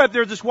sees Joab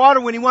there at this water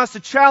when he wants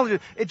to challenge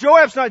it. And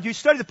Joab's not, you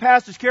study the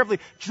passage carefully,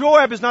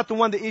 Joab is not the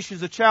one that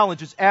issues the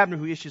challenge, it's Abner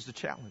who issues the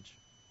challenge.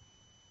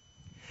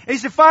 And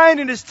he's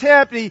defiant in his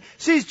attempt, and he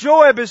sees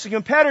Joab as a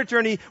competitor,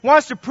 and he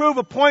wants to prove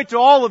a point to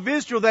all of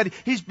Israel that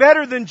he's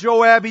better than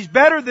Joab, he's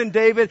better than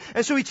David,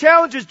 and so he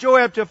challenges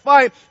Joab to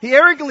fight. He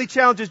arrogantly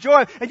challenges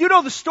Joab, and you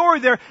know the story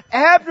there.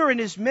 Abner and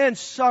his men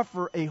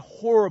suffer a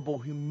horrible,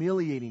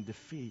 humiliating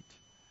defeat.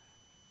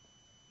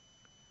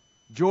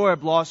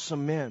 Joab lost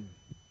some men,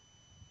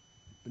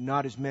 but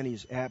not as many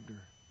as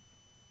Abner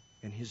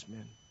and his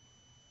men.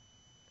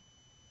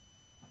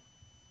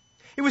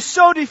 He was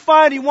so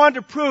defiant, he wanted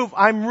to prove,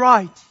 I'm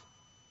right.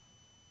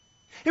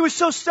 He was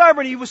so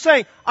stubborn, he was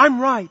saying,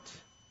 I'm right.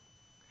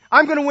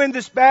 I'm going to win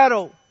this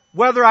battle,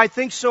 whether I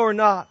think so or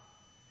not.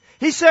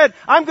 He said,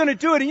 I'm going to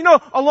do it. And you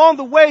know, along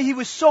the way, he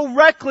was so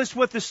reckless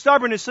with his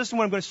stubbornness. Listen to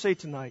what I'm going to say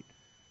tonight.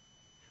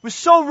 He was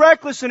so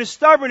reckless in his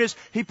stubbornness,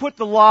 he put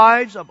the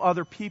lives of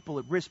other people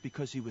at risk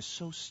because he was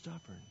so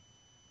stubborn.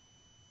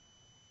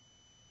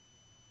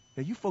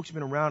 Now, you folks have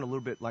been around a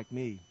little bit like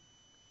me.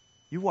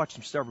 You watch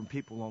some stubborn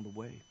people along the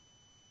way.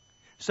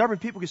 Stubborn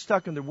people get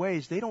stuck in their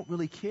ways. They don't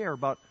really care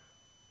about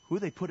who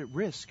they put at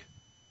risk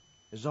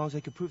as long as they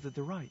can prove that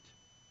they're right.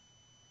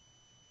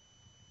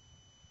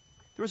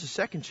 There was a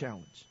second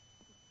challenge.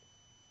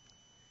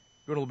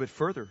 Going a little bit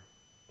further.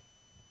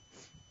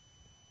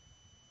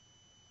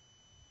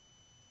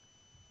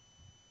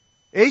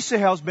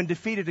 Asahel's been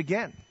defeated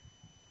again.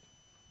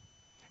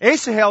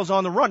 Asahel's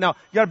on the run. Now,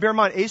 you got to bear in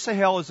mind,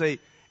 Asahel is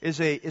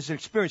an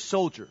experienced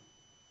soldier.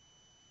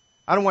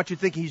 I don't want you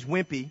thinking he's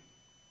wimpy.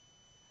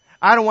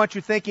 I don't want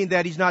you thinking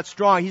that he's not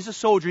strong. He's a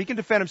soldier. He can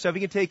defend himself.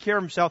 He can take care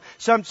of himself.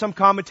 Some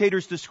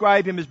commentators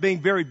describe him as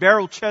being very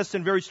barrel-chested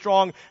and very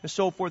strong and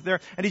so forth there.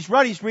 And he's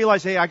running. He's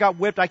realized, hey, I got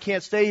whipped. I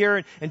can't stay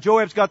here. And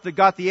Joab's got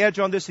the edge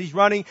on this. He's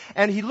running.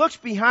 And he looks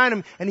behind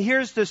him and he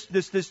hears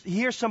he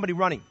hears somebody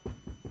running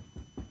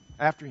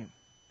after him.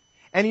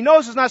 And he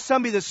knows it's not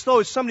somebody that's slow.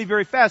 It's somebody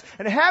very fast.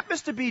 And it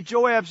happens to be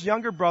Joab's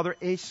younger brother,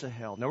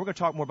 Asahel. Now, we're going to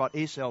talk more about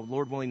Asahel,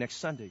 Lord willing, next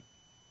Sunday.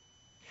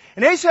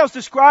 And Asahel is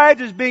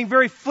described as being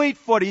very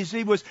fleet-footed.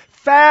 He was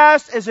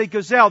fast as a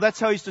gazelle. That's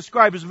how he's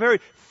described. He was a very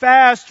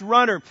fast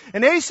runner.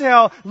 And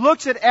Asahel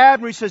looks at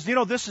Abner. He says, you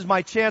know, this is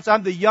my chance.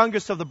 I'm the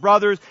youngest of the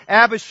brothers.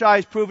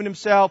 Abishai's proven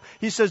himself.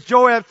 He says,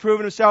 Joab's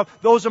proven himself.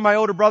 Those are my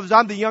older brothers.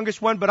 I'm the youngest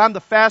one, but I'm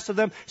the fastest of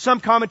them. Some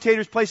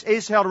commentators place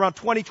Asahel at around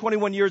 20,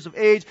 21 years of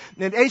age.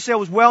 And Asahel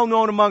was well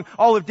known among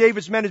all of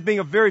David's men as being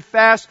a very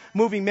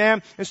fast-moving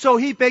man. And so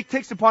he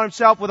takes upon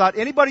himself, without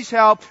anybody's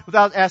help,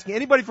 without asking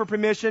anybody for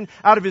permission,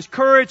 out of his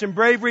courage and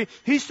bravery,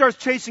 he starts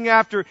chasing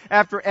after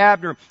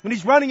Abner. And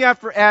he's running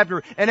after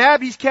Abner.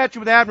 And he's catching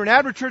with Abner. And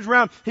Abner turns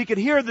around. He could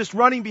hear this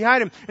running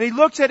behind him. And he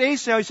looks at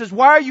Asahel. He says,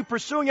 why are you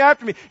pursuing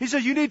after me? He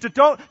says, do you need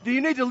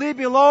to leave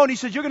me alone? He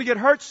says, you're going to get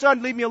hurt,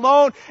 son. Leave me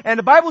alone. And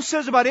the Bible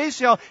says about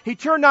Asahel, he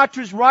turned not to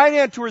his right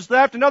hand, to his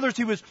left. In other words,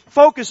 he was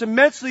focused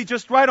immensely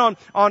just right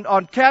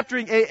on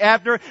capturing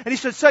Abner. And he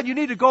said, son, you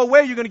need to go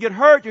away. You're going to get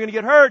hurt. You're going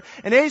to get hurt.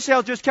 And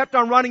Asahel just kept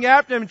on running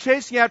after him and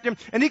chasing after him.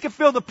 And he could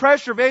feel the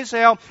pressure of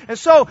Asahel. And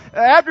so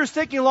Abner's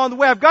thinking along the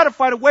way, I've got to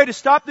find a way to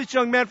stop this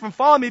young man from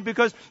following me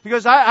because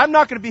I'm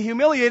not going to be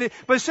humiliated.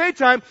 But at the same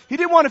time, he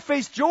didn't want to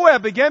face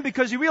Joab again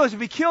because he realized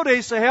if he killed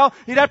Asahel,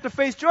 he'd have to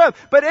face Joab.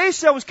 But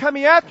Asahel was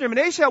coming after him, and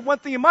Asahel had one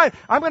thing in mind.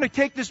 I'm going to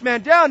take this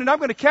man down, and I'm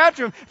going to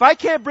capture him. If I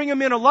can't bring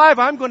him in alive,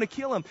 I'm going to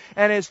kill him.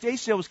 And as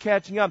Asahel was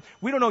catching up,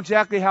 we don't know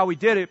exactly how he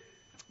did it.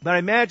 But I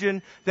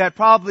imagine that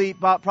probably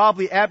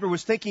Abner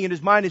was thinking in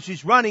his mind as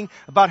he's running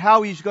about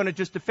how he's going to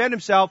just defend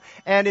himself.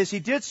 And as he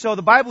did so,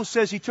 the Bible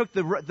says he took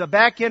the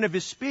back end of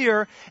his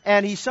spear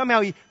and he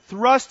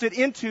thrust it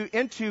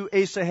into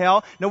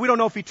Asahel. Now we don't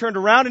know if he turned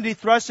around and he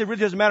thrust it. It really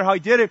doesn't matter how he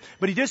did it.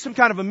 But he did some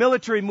kind of a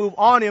military move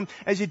on him.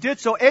 As he did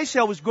so,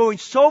 Asahel was going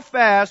so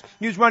fast.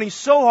 He was running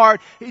so hard.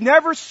 He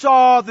never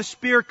saw the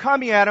spear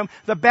coming at him,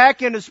 the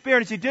back end of the spear.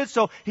 And as he did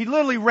so, he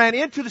literally ran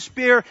into the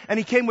spear and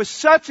he came with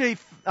such a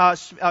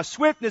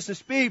swiftness and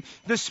speed.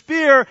 The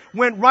spear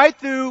went right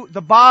through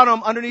the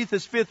bottom underneath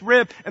his fifth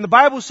rib. And the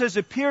Bible says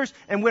it pierced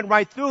and went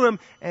right through him.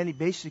 And he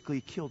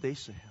basically killed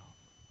Asahel.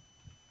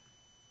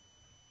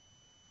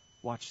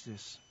 Watch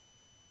this.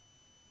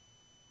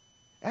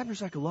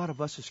 Abner's like a lot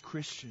of us as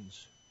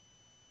Christians.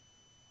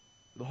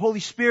 The Holy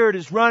Spirit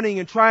is running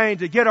and trying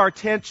to get our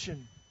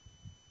attention.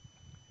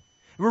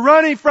 We're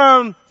running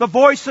from the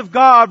voice of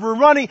God.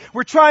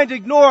 We're trying to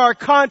ignore our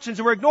conscience,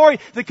 and we're ignoring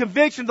the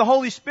conviction of the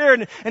Holy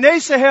Spirit. And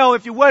Asahel,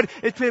 if you would,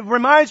 it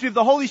reminds me of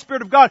the Holy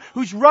Spirit of God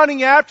who's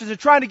running after us and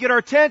trying to get our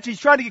attention. He's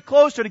trying to get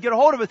closer, to get a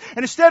hold of us.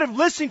 And instead of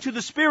listening to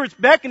the Spirit's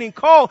beckoning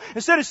call,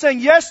 instead of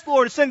saying, yes,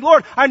 Lord, it's saying,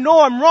 Lord, I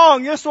know I'm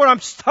wrong. Yes, Lord, I'm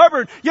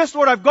stubborn. Yes,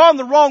 Lord, I've gone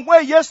the wrong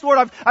way. Yes,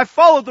 Lord, I've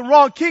followed the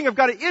wrong king. I've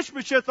got an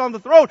Ishbosheth on the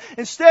throne.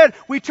 Instead,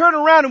 we turn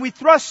around and we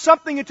thrust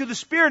something into the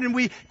Spirit and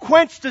we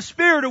quench the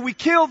Spirit, or we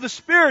kill the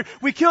Spirit.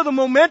 We kill the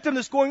momentum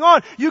that's going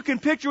on. You can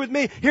picture with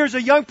me, here's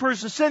a young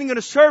person sitting in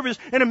a service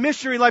in a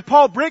missionary like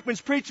Paul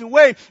Brinkman's preaching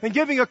away and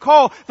giving a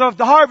call. The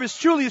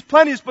harvest truly is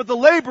plenteous, but the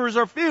laborers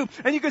are few.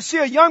 And you can see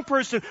a young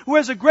person who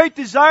has a great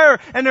desire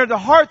and they're the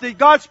heart that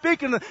God's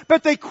speaking to them,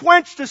 but they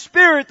quench the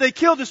Spirit. They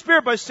kill the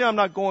Spirit by saying, I'm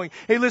not going.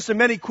 Hey, listen,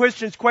 many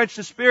Christians quench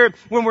the Spirit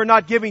when we're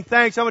not giving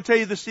thanks. I'm going to tell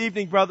you this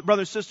evening,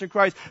 brother, sister in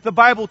Christ, the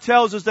Bible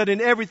tells us that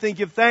in everything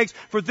give thanks,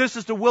 for this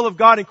is the will of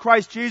God in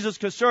Christ Jesus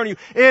concerning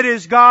you. It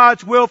is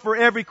God's will for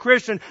every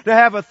Christian to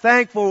have a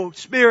thankful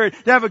spirit,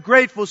 to have a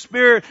grateful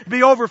spirit, to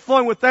be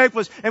overflowing with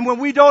thankfulness. And when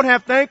we don't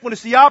have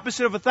thankfulness, the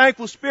opposite of a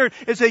thankful spirit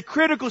is a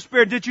critical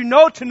spirit. Did you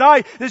know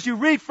tonight, as you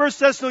read 1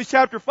 Thessalonians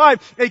chapter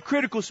 5, a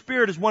critical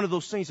spirit is one of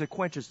those things that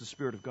quenches the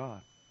Spirit of God?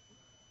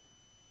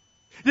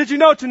 Did you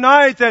know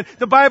tonight that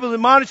the Bible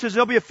admonishes,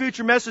 there'll be a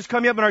future message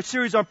coming up in our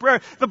series on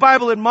prayer, the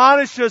Bible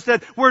admonishes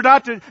that we're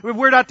not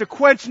to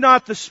quench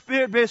not the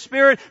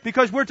Spirit,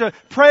 because we're to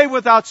pray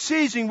without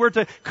ceasing. We're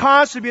to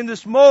constantly be in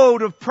this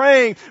mode of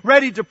praying,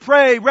 ready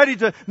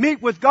to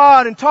meet with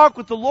God and talk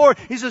with the Lord.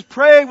 He says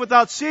pray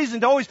without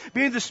ceasing, to always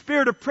be in the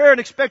spirit of prayer and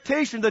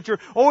expectation, that you're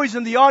always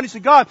in the audience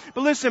of God.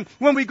 But listen,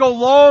 when we go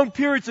long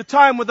periods of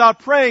time without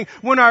praying,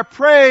 when our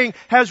praying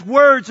has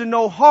words and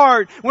no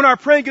heart, when our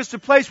praying gets to a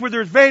place where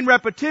there's vain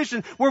repetition,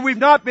 where we've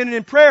not been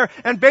in prayer,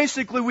 and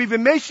basically we've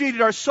emaciated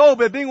our soul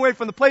by being away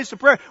from the place of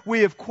prayer,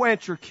 we have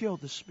quenched or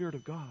killed the Spirit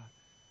of God.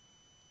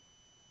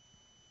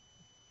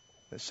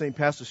 That same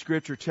passage of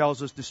Scripture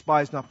tells us,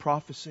 despise not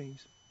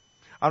prophecies.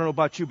 I don't know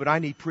about you, but I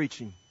need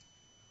preaching.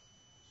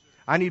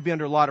 I need to be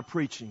under a lot of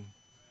preaching.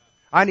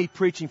 I need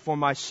preaching for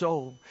my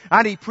soul.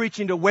 I need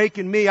preaching to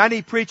awaken me. I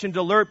need preaching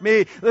to alert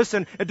me.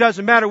 Listen, it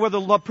doesn't matter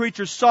whether the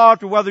preacher's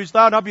soft or whether he's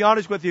loud. I'll be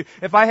honest with you.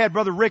 If I had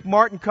Brother Rick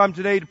Martin come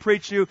today to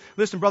preach to you,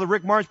 listen, Brother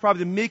Rick Martin's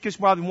probably the meekest,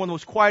 probably one of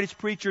those quietest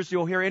preachers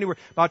you'll hear anywhere.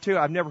 But I'll tell you,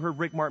 I've never heard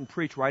Rick Martin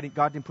preach where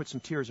God didn't put some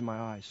tears in my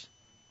eyes.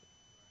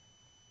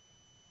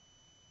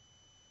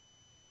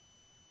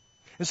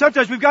 And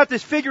sometimes we've got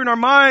this figure in our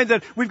mind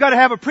that we've got to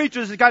have a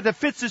preacher that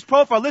fits this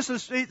profile. Listen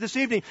this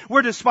evening,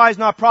 we're to despise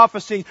not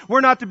prophesying.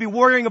 We're not to be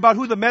worrying about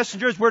who the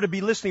messenger is. We're to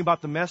be listening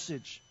about the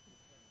message.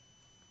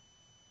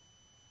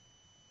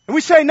 And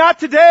we say, not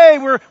today.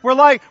 We're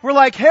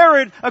like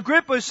Herod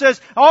Agrippa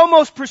says,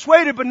 almost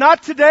persuaded, but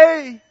not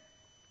today.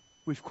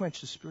 We've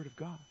quenched the Spirit of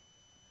God.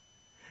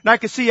 And I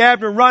can see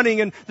Abner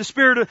running, and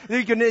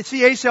you can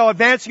see Asahel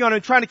advancing on him,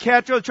 trying to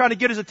catch up, trying to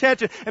get his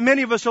attention. And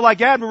many of us are like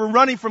Abner. We're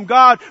running from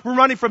God. We're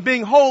running from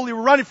being holy.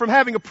 We're running from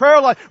having a prayer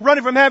life. We're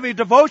running from having a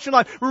devotion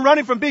life. We're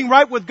running from being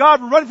right with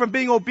God. We're running from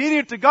being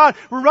obedient to God.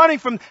 We're running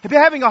from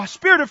having a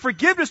spirit of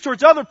forgiveness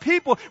towards other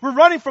people. We're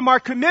running from our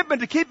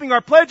commitment to keeping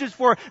our pledges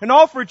for an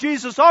all for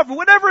Jesus offer.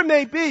 Whatever it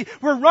may be,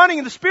 we're running,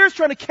 and the Spirit's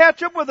trying to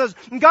catch up with us.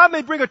 And God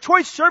may bring a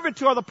choice servant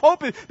to the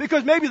pulpit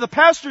because maybe the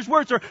pastor's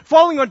words are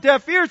falling on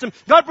deaf ears, and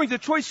God brings a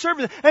choice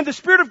servant, and the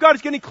Spirit of God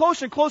is getting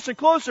closer and closer and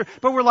closer.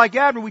 But we're like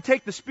Abner. We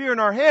take the spear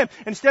in our hand,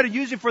 and instead of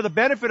using it for the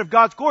benefit of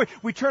God's glory,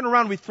 we turn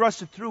around, we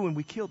thrust it through, and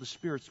we kill the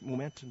Spirit's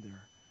momentum there.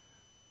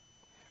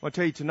 I want to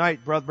tell you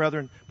tonight,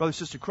 brother,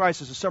 sister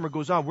Christ, as the summer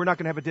goes on, we're not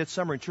going to have a dead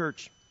summer in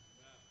church.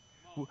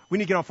 We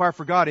need to get on fire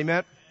for God.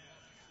 Amen.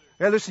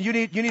 Hey, listen, you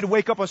need to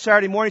wake up on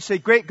Saturday morning, say,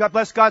 great, God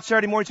bless God,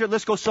 Saturday morning,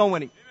 let's go soul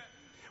winning.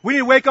 We need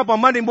to wake up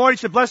on Monday morning,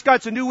 say, bless God,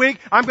 it's a new week.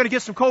 I'm going to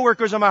get some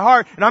coworkers on my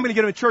heart, and I'm going to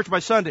get them in church by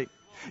Sunday.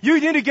 You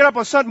need to get up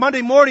on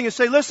Monday morning and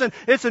say, listen,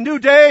 it's a new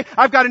day.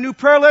 I've got a new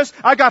prayer list.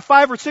 I've got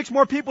 5 or 6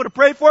 more people to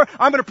pray for.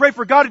 I'm going to pray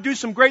for God to do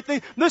some great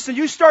things. Listen,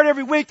 you start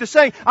every week to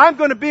say, I'm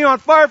going to be on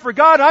fire for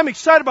God. I'm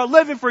excited about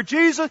living for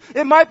Jesus.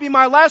 It might be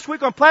my last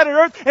week on planet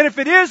Earth. And if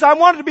it is, I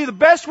want it to be the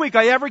best week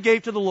I ever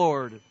gave to the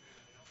Lord.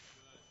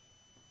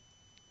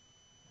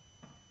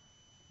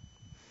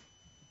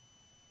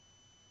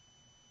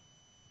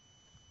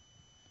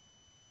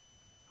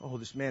 Oh,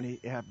 this man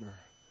Abner.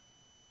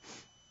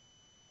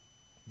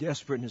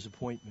 Desperate in his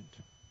appointment.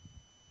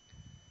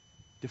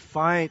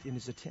 Defiant in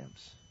his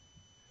attempts.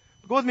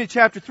 But go with me to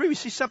chapter 3. We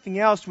see something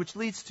else which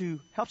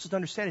helps us to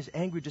understand his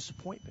angry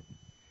disappointment.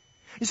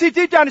 You see,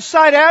 deep down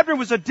inside, Abner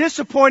was a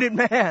disappointed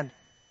man.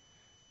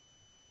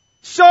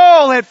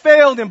 Saul had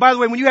failed him. By the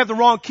way, when you have the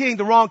wrong king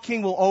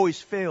will always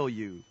fail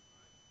you.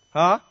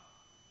 Huh?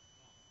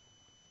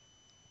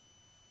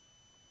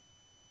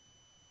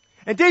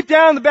 And deep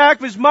down in the back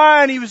of his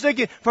mind, he was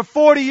thinking, for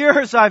 40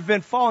 years I've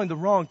been following the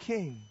wrong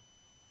king.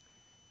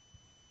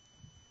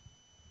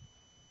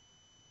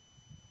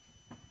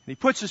 And he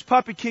puts his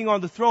puppet king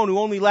on the throne who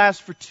only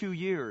lasts for 2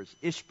 years,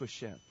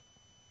 Ishbosheth.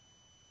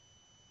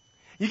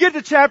 You get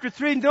to chapter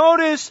 3,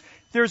 notice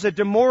there's a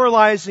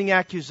demoralizing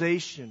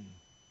accusation.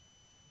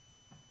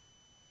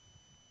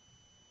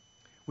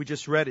 We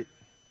just read it.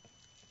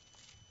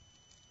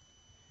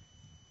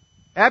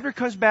 Abner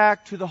comes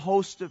back to the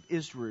host of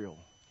Israel,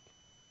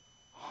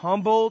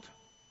 humbled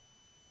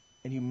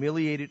and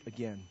humiliated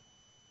again.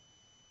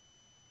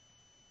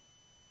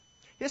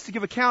 He has to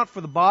give account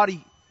for the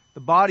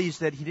bodies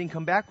that he didn't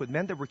come back with,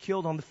 men that were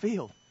killed on the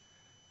field.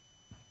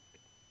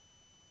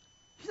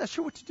 He's not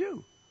sure what to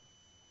do.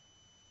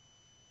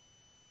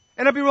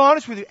 And I'll be real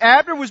honest with you,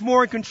 Abner was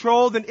more in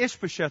control than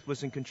Ishbosheth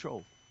was in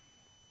control.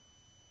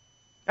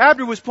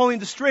 Abner was pulling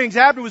the strings.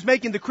 Abner was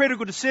making the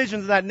critical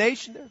decisions of that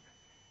nation there.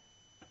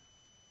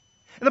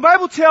 And the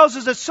Bible tells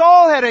us that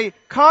Saul had a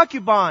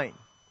concubine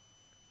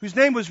whose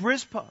name was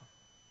Rizpah.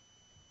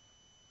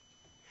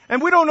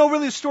 And we don't know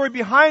really the story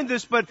behind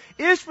this, but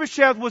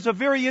Ishbosheth was a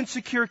very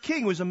insecure king.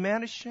 He was a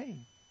man of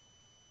shame.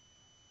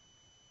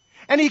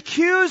 And he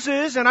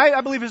accuses, and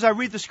I believe as I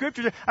read the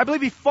scriptures, I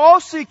believe he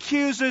falsely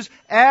accuses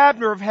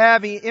Abner of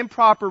having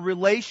improper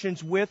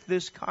relations with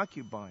this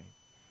concubine.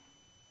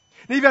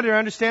 Now you've got to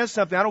understand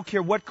something. I don't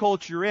care what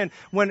culture you're in.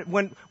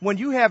 When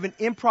you have an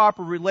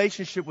improper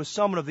relationship with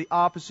someone of the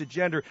opposite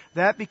gender,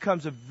 that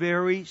becomes a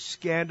very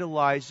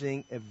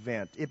scandalizing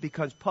event. It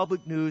becomes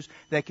public news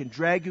that can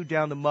drag you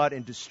down the mud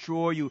and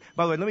destroy you.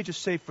 By the way, let me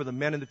just say for the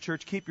men in the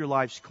church, keep your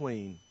lives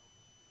clean.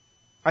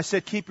 I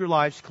said keep your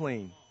lives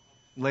clean.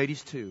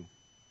 Ladies too.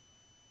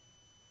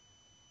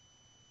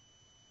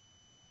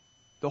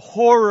 The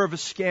horror of a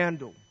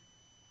scandal.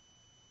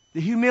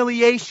 The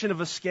humiliation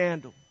of a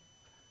scandal.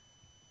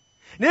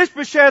 And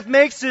Ishbosheth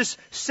makes this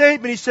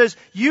statement. He says,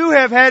 you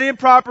have had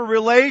improper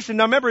relation.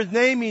 Now remember, his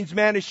name means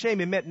man of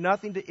shame. It meant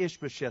nothing to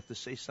Ishbosheth to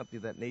say something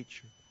of that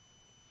nature.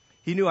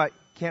 He knew I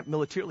can't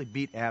militarily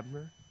beat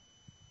Abner.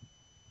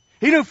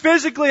 He knew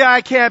physically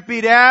I can't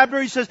beat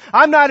Abner. He says,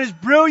 I'm not as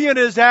brilliant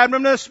as Abner.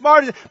 I'm not as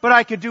smart as him. But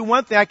I could do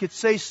one thing. I could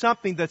say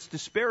something that's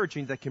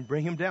disparaging that can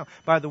bring him down.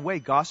 By the way,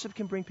 gossip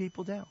can bring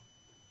people down.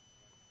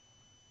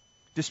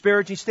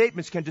 Disparaging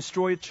statements can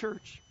destroy a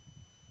church.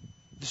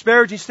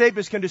 Disparaging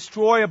statements can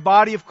destroy a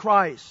body of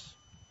Christ.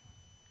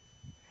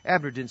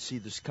 Abner didn't see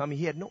this coming.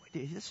 He had no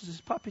idea. This is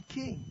his puppet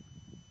king.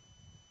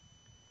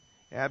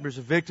 Abner's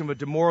a victim of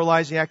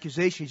demoralizing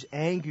accusation. He's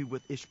angry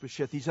with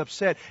Ishbosheth. He's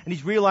upset. And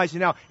he's realizing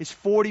now, it's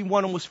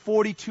 41, almost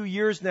 42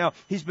 years now.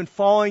 He's been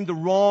following the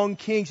wrong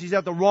kings. He's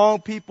had the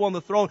wrong people on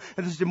the throne.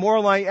 And this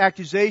demoralizing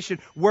accusation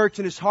works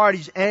in his heart.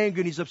 He's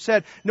angry and he's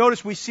upset.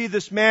 Notice we see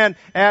this man,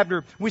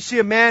 Abner. We see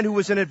a man who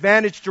was an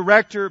advantage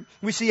director.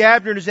 We see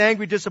Abner in his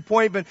angry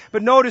disappointment.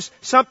 But notice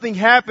something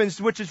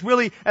happens which is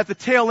really at the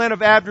tail end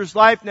of Abner's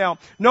life now.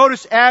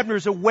 Notice Abner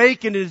is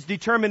awakened in his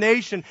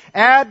determination.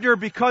 Abner,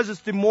 because it's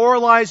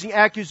demoralizing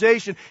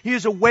accusation, he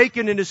is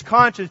awakened in his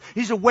conscience.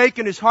 He's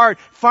awakened his heart.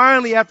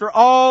 Finally, after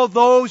all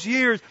those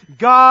years,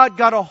 God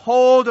got a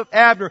hold of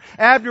Abner.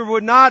 Abner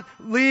would not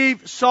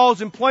leave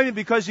Saul's employment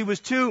because he was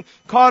too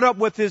caught up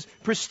with his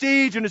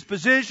prestige and his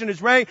position,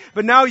 his rank.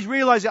 But now he's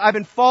realizing, I've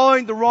been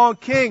following the wrong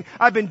king.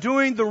 I've been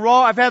doing the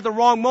wrong, I've had the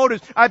wrong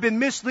motives. I've been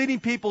misleading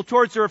people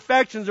towards their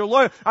affections, their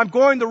loyalty. I'm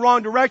going the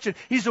wrong direction.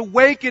 He's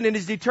awakened in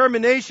his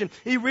determination.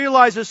 He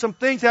realizes some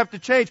things have to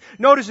change.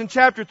 Notice in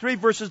chapter 3,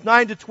 verses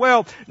 9 to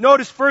 12.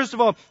 Notice, first of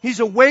all, he's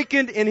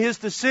awakened in his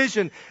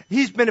decision.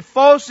 He's been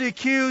falsely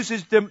accused,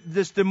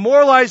 this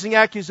demoralizing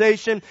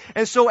accusation.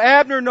 And so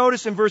Abner,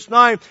 notice in verse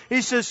 9,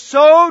 he says,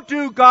 so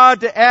do God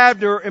to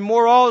Abner and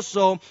more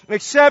also,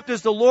 except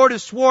as the Lord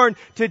has sworn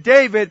to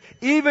David,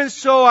 even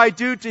so I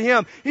do to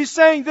him. He's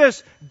saying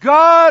this,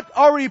 God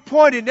already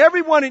appointed, and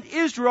everyone in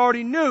Israel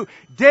already knew,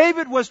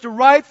 David was the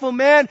rightful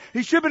man.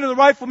 He should have been the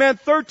rightful man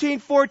 13,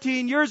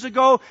 14 years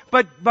ago,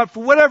 but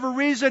for whatever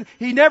reason,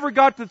 he never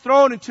got the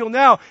throne until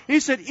now.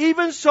 He said,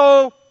 even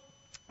so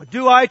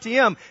do I to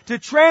him, to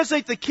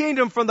translate the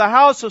kingdom from the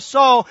house of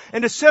Saul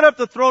and to set up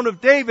the throne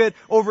of David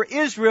over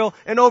Israel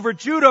and over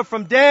Judah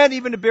from Dan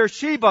even to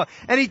Beersheba.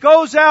 And he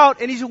goes out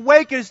and he's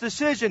awake in his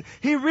decision.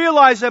 He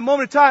realized that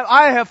moment in time,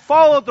 I have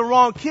followed the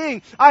wrong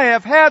king. I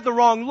have had the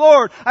wrong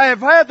Lord. I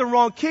have had the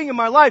wrong king in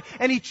my life.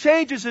 And he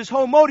changes his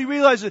whole mode. He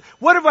realizes,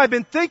 what have I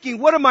been thinking?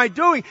 What am I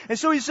doing? And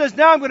so he says,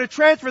 now I'm going to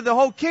transfer the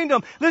whole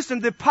kingdom. Listen,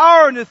 the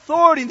power and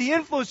authority and the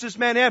influence this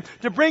man had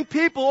to bring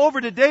people over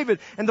to David.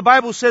 And the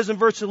Bible says in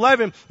verse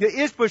 11,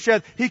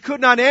 Ishbosheth, he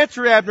could not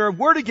answer Abner a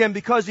word again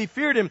because he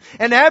feared him.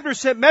 And Abner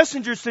sent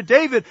messengers to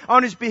David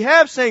on his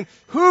behalf, saying,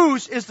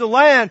 whose is the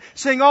land?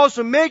 Saying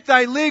also, make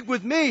thy league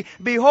with me.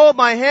 Behold,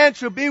 my hand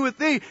shall be with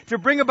thee to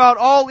bring about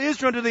all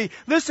Israel unto thee.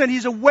 Listen,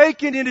 he's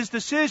awakened in his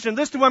decision.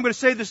 Listen to what I'm going to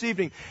say this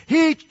evening.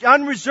 He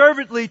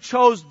unreservedly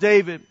chose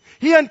David.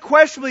 He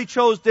unquestionably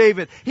chose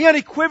David. He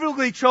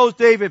unequivocally chose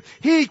David.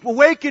 He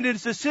awakened in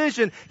his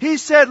decision. He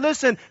said,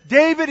 listen,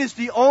 David is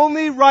the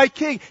only right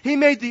king. He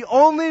made the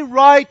only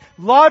right,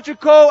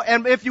 logical,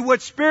 and if you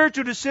would,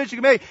 spiritual decision he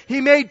could make. He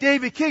made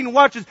David king. And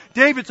watch this.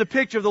 David's a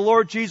picture of the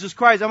Lord Jesus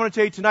Christ. I'm going to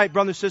tell you tonight,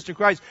 brother and sister in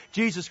Christ,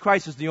 Jesus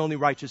Christ is the only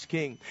righteous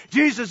king.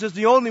 Jesus is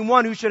the only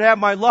one who should have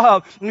my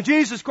love. And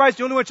Jesus Christ is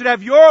the only one who should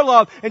have your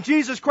love. And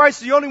Jesus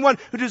Christ is the only one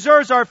who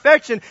deserves our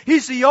affection.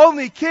 He's the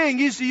only king.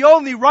 He's the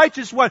only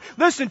righteous one.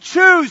 Listen,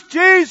 choose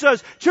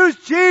Jesus. Choose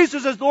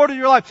Jesus as Lord of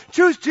your life.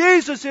 Choose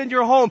Jesus in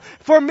your home.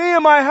 For me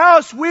and my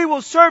house, we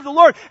will serve the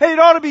Lord. Hey, it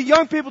ought to be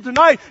young people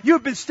tonight.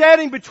 You've been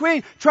standing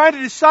between, trying to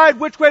decide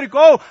which way to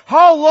go.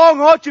 How long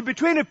halt you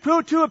between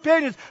two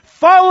opinions?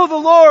 Follow the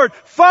Lord.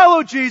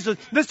 Follow Jesus.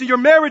 Listen, your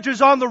marriage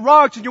is on the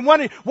rocks and you're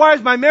wondering, why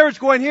is my marriage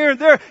going here and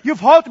there? You've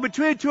halted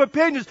between two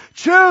opinions.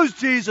 Choose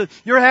Jesus.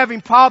 You're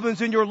having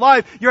problems in your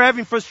life. You're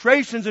having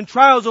frustrations and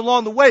trials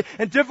along the way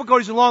and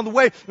difficulties along the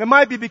way. It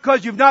might be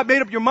because you've not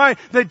made up your mind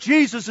that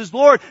Jesus is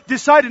Lord.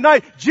 Decide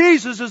tonight,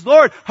 Jesus is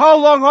Lord. How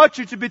long halt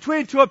you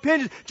between two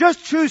opinions?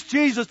 Just choose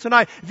Jesus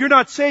tonight. If you're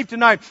not saved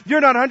tonight, if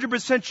you're not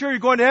 100% sure you're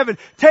going to heaven,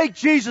 take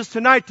Jesus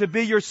tonight to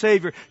be your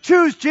Savior.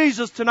 Choose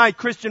Jesus tonight,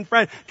 Christian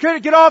friend.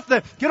 Get off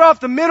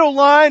the middle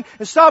line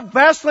and stop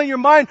vacillating your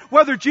mind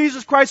whether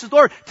Jesus Christ is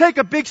Lord. Take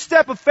a big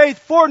step of faith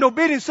forward and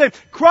obedience. Say,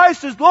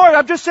 Christ is Lord.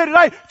 I've just said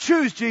tonight,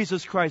 choose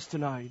Jesus Christ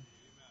tonight.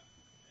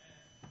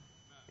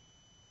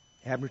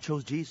 Abner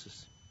chose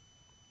Jesus.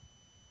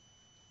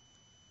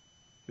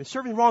 Been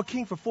serving the wrong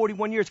king for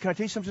 41 years. Can I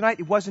tell you something tonight?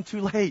 It wasn't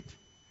too late.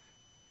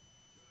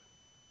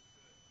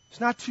 It's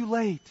not too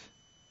late.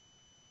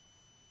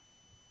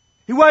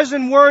 He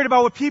wasn't worried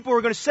about what people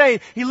were going to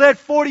say. He led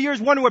 40 years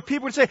wondering what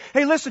people would say.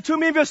 Hey, listen, too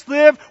many of us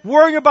live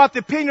worrying about the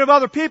opinion of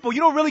other people. You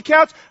know what really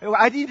counts?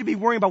 I need to be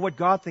worrying about what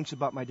God thinks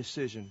about my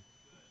decision.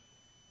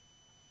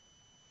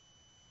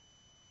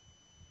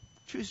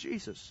 Choose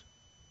Jesus.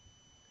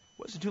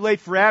 It wasn't too late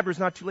for Abner. It's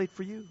not too late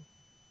for you.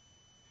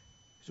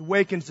 He's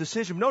awakened his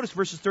decision. Notice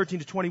verses 13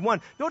 to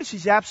 21. Notice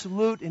he's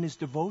absolute in his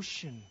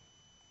devotion.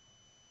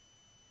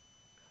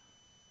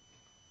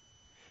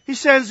 He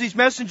sends these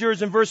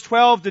messengers in verse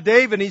 12 to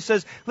David and he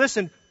says,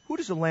 listen, who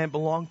does the land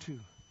belong to?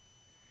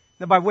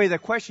 Now by way of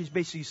that question, he's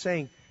basically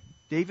saying,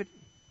 David,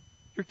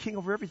 you're king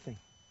over everything.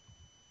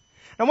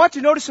 Now I want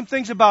you to notice some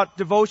things about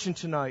devotion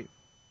tonight.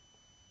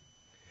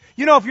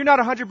 You know, if you're not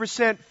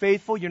 100%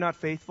 faithful, you're not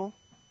faithful.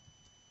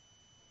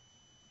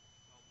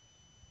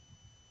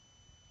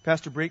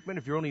 Pastor Brinkman,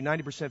 if you're only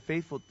 90%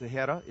 faithful to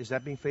Hera, is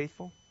that being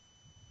faithful?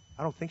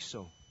 I don't think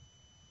so.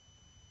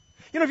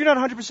 You know, if you're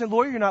not 100%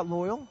 loyal, you're not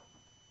loyal.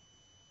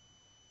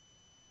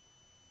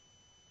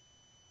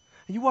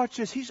 And you watch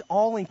this. He's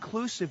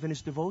all-inclusive in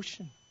his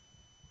devotion.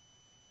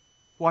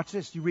 Watch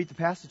this. You read the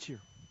passage here.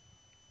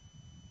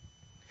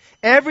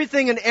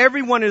 Everything and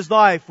everyone in his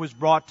life was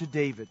brought to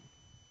David.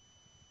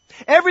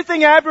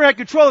 Everything Abner had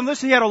control. And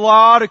listen, he had a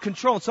lot of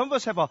control. And some of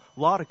us have a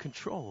lot of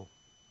control.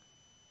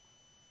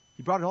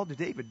 He brought it all to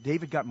David.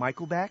 David got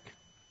Michal back.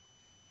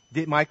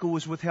 Michal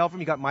was withheld from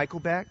him. He got Michal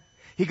back.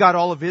 He got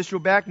all of Israel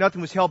back.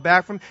 Nothing was held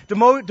back from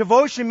him.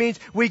 Devotion means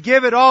we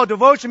give it all.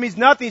 Devotion means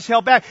nothing's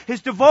held back.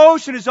 His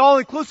devotion is all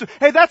inclusive.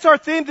 Hey, that's our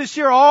theme this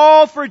year.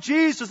 All for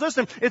Jesus.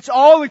 Listen, it's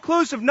all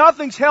inclusive.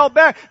 Nothing's held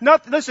back.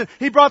 Listen,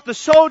 he brought the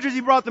soldiers.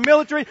 He brought the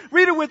military.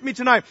 Read it with me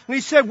tonight. And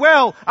he said,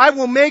 well, I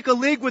will make a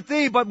league with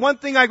thee, but one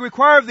thing I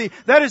require of thee,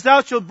 that is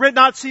thou shalt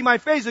not see my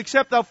face,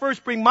 except thou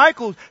first bring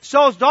Michal,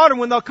 Saul's daughter,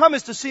 when thou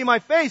comest to see my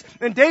face.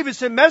 And David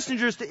sent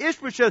messengers to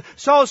Ishbosheth,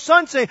 Saul's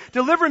son, saying,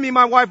 deliver me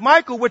my wife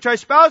Michal, which I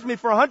espoused me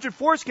for 100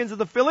 foreskins of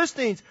the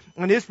Philistines.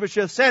 And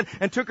Ishbosheth sent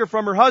and took her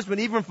from her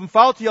husband, even from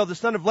Phaltiel, the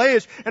son of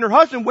Laish. And her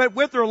husband went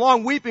with her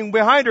along, weeping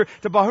behind her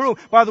to Bahurim.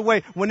 By the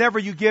way, whenever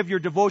you give your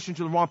devotion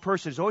to the wrong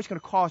person, it's always going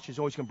to cost you. It's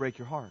always going to break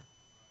your heart.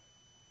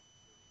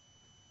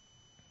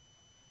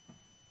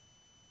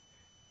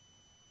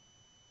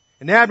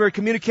 And Abner, in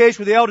communication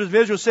with the elders of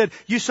Israel, said,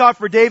 you sought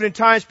for David in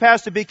times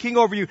past to be king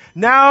over you.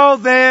 Now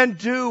then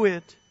do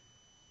it.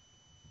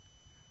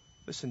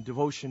 Listen,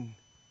 devotion,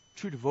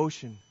 true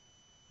devotion,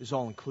 is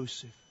all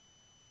inclusive.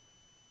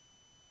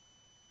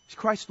 Is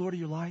Christ Lord of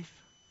your life?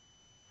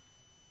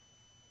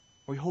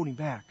 Or are we holding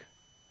back?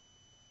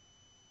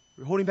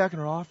 Are we holding back in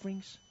our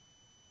offerings?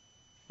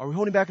 Are we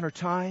holding back in our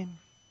time?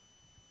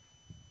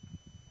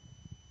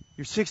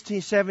 You're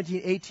 16,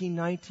 17, 18,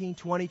 19,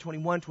 20,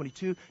 21,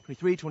 22,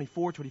 23,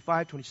 24,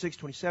 25, 26,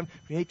 27,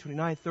 28,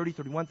 29, 30,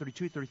 31,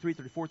 32, 33,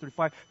 34,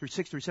 35,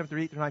 36, 37,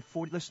 38, 39,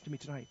 40. Listen to me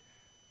tonight.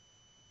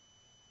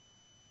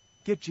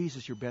 Give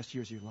Jesus your best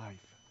years of your life.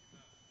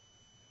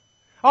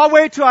 I'll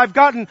wait till I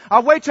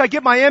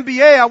get my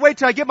MBA. I'll wait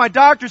till I get my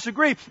doctor's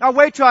degree. I'll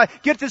wait till I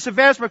get this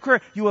advancement career.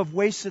 You have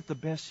wasted the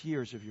best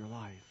years of your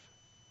life.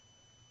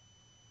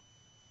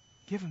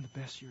 Give him the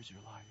best years of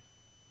your life.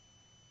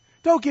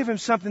 Don't give him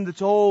something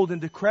that's old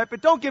and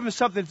decrepit. Don't give him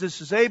something that's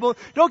disabled.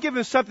 Don't give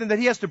him something that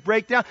he has to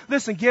break down.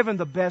 Listen, give him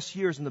the best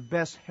years and the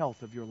best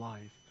health of your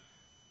life.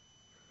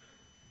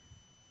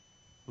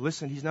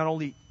 Listen, he's not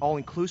only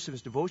all-inclusive in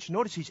his devotion.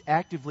 Notice he's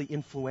actively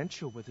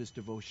influential with his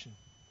devotion.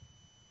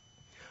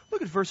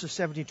 Look at verses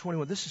 17 and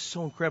 21. This is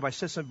so incredible. I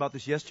said something about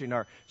this yesterday in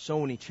our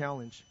sowing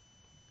challenge.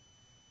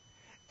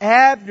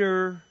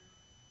 Abner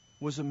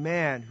was a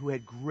man who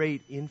had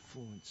great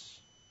influence.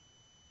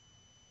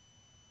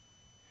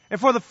 And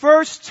for the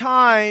first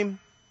time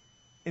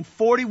in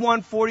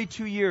 41,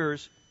 42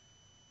 years,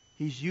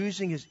 he's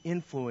using his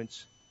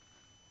influence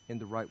in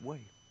the right way.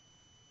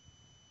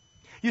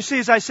 You see,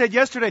 as I said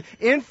yesterday,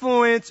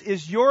 influence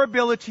is your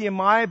ability and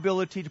my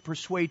ability to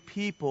persuade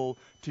people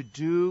to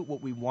do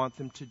what we want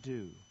them to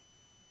do.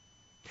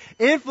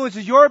 Influence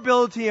is your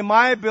ability and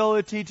my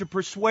ability to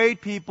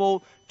persuade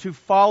people to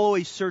follow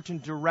a certain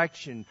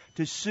direction,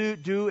 to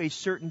do a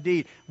certain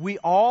deed. We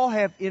all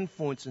have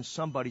influence in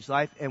somebody's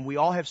life, and we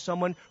all have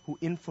someone who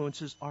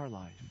influences our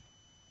life.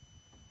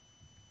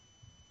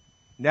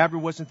 Abner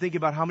wasn't thinking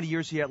about how many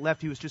years he had left.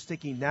 He was just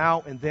thinking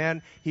now and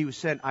then. He was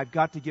saying, I've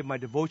got to give my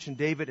devotion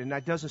to David, and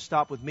that doesn't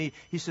stop with me.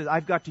 He says,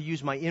 I've got to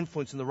use my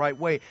influence in the right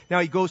way. Now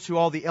he goes through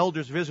all the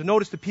elders of Israel.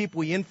 Notice the people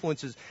he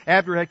influences.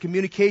 Abner had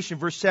communication,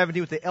 verse 17,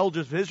 with the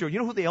elders of Israel. You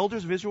know who the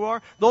elders of Israel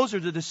are? Those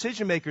are the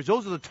decision makers.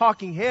 Those are the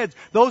talking heads.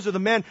 Those are the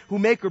men who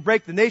make or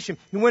break the nation.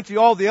 He went to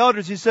all the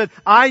elders. He said,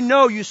 I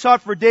know you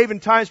sought for David in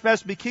times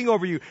past to be king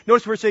over you.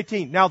 Notice verse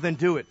 18. Now then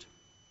do it.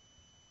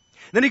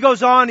 Then he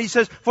goes on, he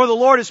says, for the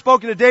Lord has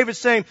spoken to David,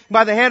 saying,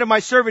 by the hand of my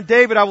servant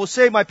David, I will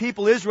save my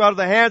people Israel out of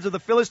the hands of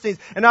the Philistines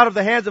and out of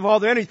the hands of all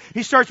their enemies.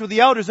 He starts with the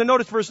elders, and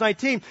notice verse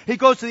 19. He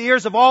goes to the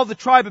ears of all the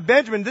tribe of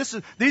Benjamin.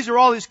 These are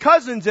all his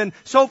cousins and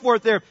so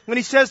forth there. When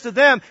he says to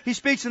them, he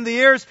speaks in the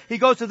ears, he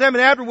goes to them,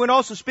 and Abner went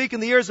also speak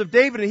in the ears of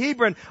David and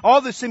Hebron.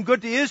 All this seemed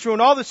good to Israel,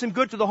 and all this seemed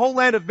good to the whole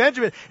land of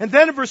Benjamin. And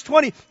then in verse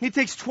 20, he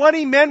takes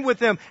 20 men with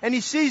him, and he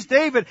sees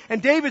David,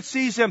 and David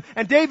sees him,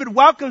 and David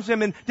welcomes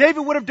him. And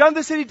David would have done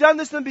this had he done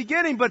this in the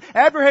beginning, but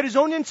Abner had his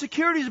own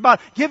insecurities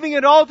about giving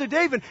it all to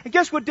David. And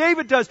guess what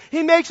David does?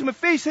 He makes him a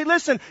feast. Say,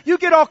 listen, you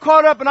get all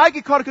caught up and I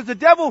get caught up because the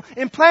devil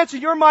implants in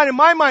your mind and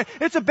my mind,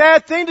 it's a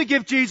bad thing to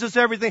give Jesus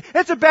everything.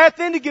 It's a bad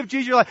thing to give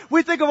Jesus your life.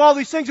 We think of all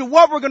these things and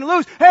what we're going to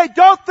lose. Hey,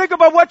 don't think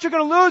about what you're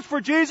going to lose for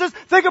Jesus.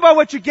 Think about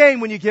what you gain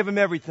when you give him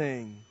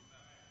everything.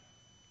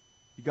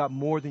 You got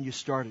more than you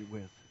started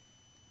with.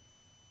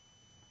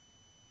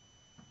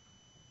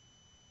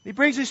 He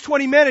brings these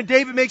 20 men and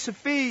David makes a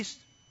feast.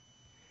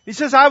 He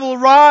says, I will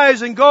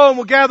arise and go and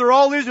will gather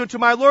all Israel to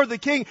my Lord the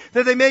King,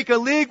 that they make a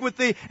league with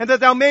thee, and that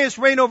thou mayest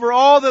reign over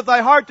all that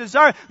thy heart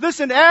desire.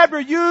 Listen, Abner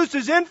used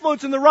his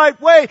influence in the right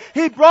way.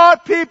 He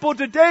brought people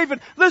to David.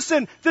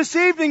 Listen, this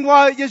evening,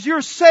 while as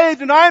you're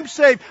saved and I'm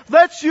saved,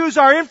 let's use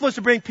our influence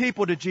to bring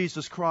people to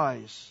Jesus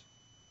Christ.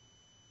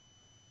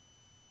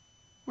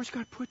 Where's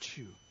God put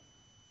you?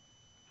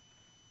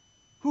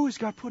 Who has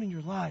God put in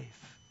your life?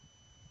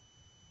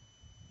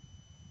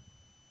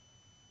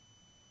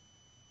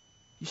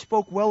 He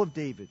spoke well of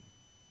David.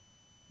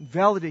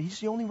 Validated. He's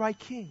the only right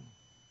king.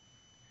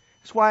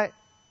 That's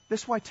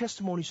why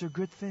testimonies are a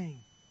good thing.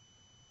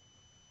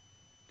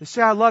 To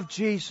say, I love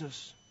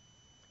Jesus.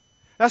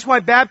 That's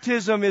why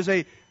baptism is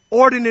an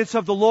ordinance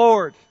of the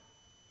Lord.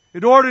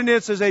 An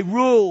ordinance is a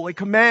rule, a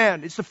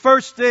command. It's the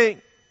first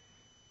thing.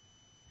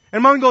 And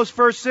among those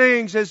first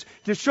things is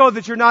to show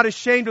that you're not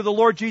ashamed of the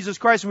Lord Jesus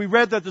Christ. And we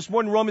read that this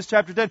morning in Romans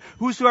chapter 10.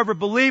 Whosoever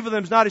believes in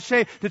him is not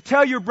ashamed. To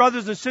tell your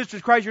brothers and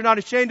sisters Christ you're not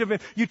ashamed of him.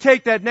 You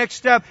take that next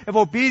step of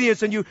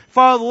obedience and you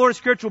follow the Lord's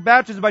spiritual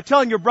baptism by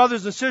telling your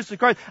brothers and sisters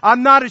Christ,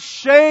 I'm not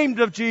ashamed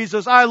of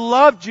Jesus. I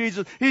love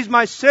Jesus. He's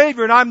my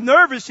Savior. And I'm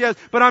nervous, yes,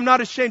 but I'm not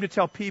ashamed to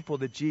tell people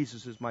that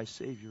Jesus is my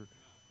Savior.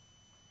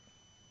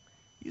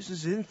 He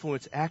uses his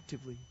influence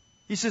actively.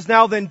 He says,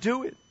 now then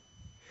do it.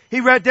 He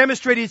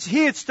demonstrated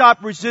he had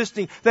stopped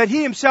resisting, that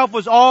he himself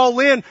was all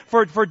in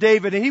for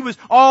David, and he was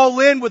all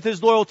in with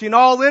his loyalty and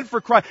all in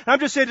for Christ. And I'm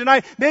just saying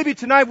tonight, maybe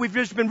tonight we've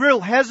just been real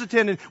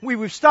hesitant and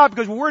we've stopped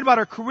because we're worried about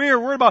our career,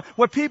 we're worried about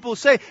what people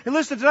say. And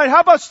listen tonight, how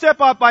about step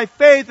out by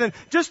faith and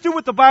just do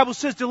what the Bible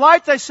says.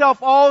 Delight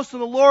thyself also in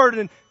the Lord,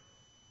 and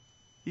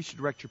he should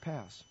direct your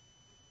paths.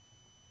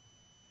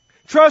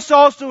 Trust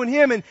also in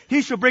him, and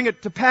he shall bring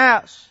it to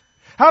pass.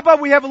 How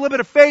about we have a little bit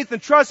of faith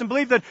and trust and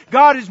believe that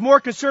God is more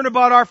concerned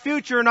about our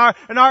future and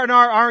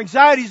our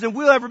anxieties than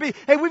we'll ever be.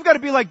 Hey, we've got to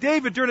be like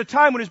David during a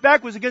time when his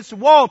back was against the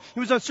wall. He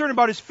was uncertain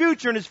about his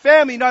future and his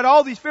family, not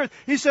all these fears.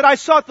 He said, I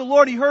sought the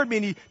Lord, he heard me,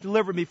 and he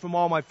delivered me from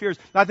all my fears.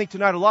 And I think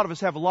tonight a lot of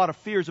us have a lot of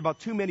fears about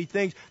too many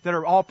things that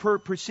are all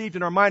perceived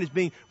in our mind as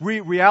being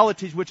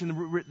realities, which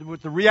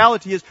the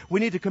reality is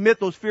we need to commit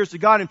those fears to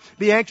God and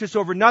be anxious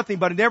over nothing,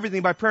 but in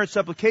everything by prayer and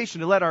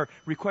supplication to let our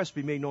requests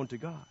be made known to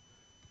God.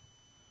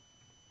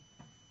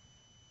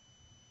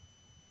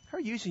 How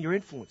are you using your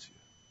influence?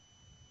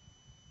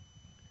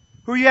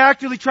 Who are you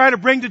actively trying to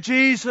bring to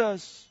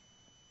Jesus?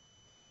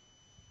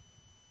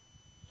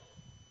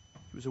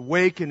 He was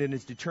awakened in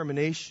his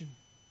determination.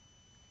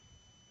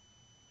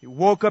 He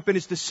woke up in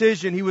his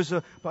decision. He was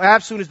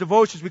absolute in his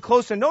devotions. We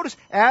close and notice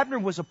Abner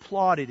was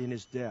applauded in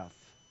his death.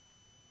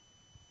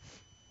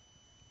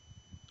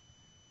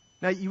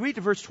 Now you read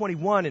to verse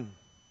 21 and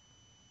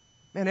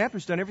man,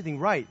 Abner's done everything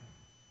right.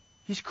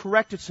 He's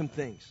corrected some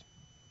things.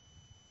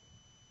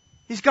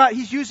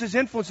 He's used his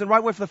influence in the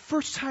right way for the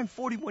first time in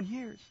 41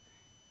 years.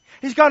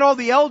 He's got all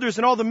the elders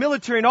and all the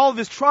military and all of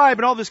his tribe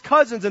and all of his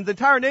cousins and the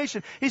entire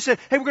nation. He said,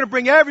 hey, we're going to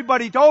bring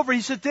everybody over.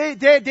 He said,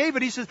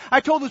 David, he says, I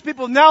told those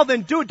people, now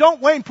then do it.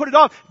 Don't wait and put it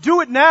off.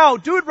 Do it now.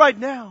 Do it right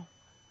now.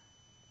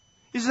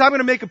 He says, I'm going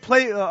to make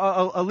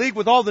a league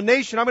with all the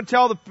nation. I'm going to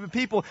tell the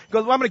people,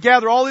 I'm going to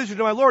gather all Israel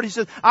to my Lord. He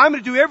says, I'm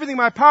going to do everything in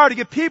my power to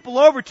get people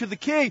over to the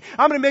king.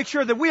 I'm going to make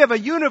sure that we have a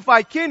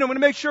unified kingdom. I'm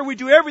going to make sure we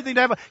do everything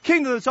to have a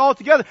kingdom that's all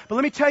together. But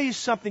let me tell you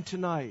something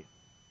tonight.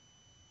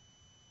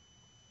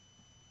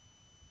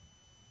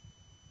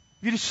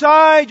 If you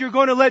decide you're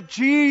going to let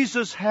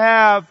Jesus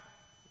have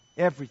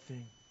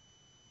everything,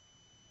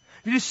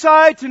 if you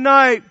decide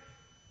tonight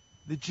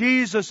that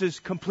Jesus is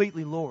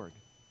completely Lord,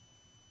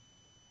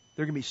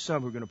 there are going to be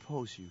some who are going to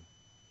oppose you.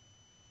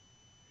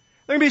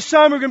 There are going to be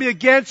some who are going to be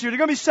against you. There are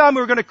going to be some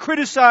who are going to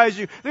criticize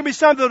you. There are going to be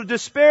some that will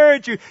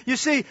disparage you. You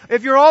see,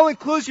 if you're all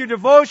inclusive in your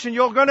devotion,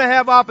 you're going to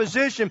have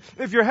opposition.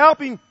 If you're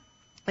helping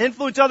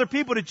influence other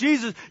people to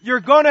Jesus, you're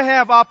going to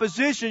have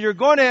opposition. You're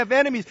going to have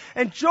enemies.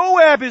 And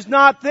Joab is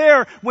not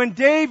there when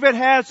David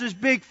has this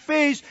big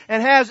feast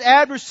and has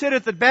Abner sit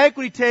at the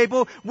banqueting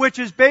table, which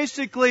is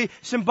basically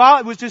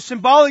symbolic, which is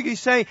symbolically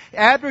saying,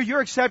 Abner,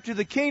 you're accepted to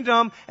the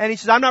kingdom. And he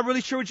says, I'm not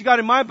really sure what you got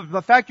in mind, but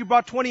the fact you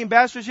brought 20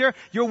 ambassadors here,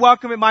 you're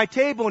welcome at my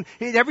table. And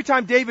every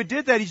time David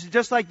did that, he's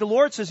just like the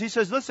Lord says, he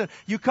says, listen,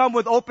 you come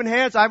with open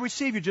hands, I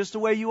receive you just the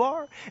way you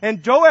are.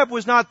 And Joab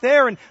was not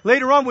there. And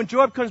later on, when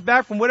Joab comes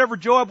back from whatever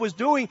Joab was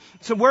doing,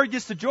 some word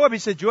gets to Joab. He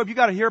said, Joab, you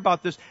got to hear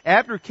about this.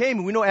 Abner came,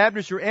 and we know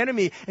Abner's your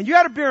enemy. And you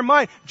got to bear in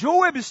mind,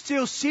 Joab is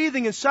still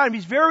seething inside him.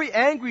 He's very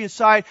angry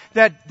inside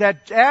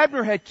that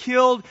Abner had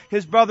killed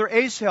his brother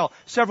Asahel.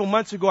 Several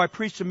months ago, I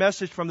preached a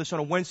message from this on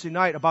a Wednesday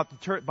night about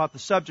the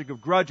subject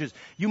of grudges.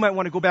 You might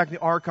want to go back in the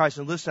archives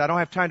and listen. I don't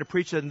have time to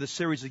preach that in this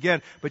series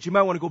again, but you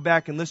might want to go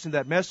back and listen to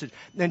that message.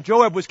 And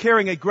Joab was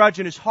carrying a grudge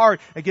in his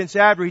heart against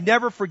Abner. He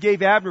never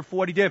forgave Abner for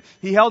what he did.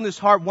 He held in his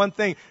heart one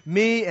thing: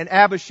 me and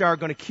Abishai are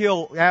going to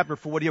kill Abner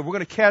for what he did. We're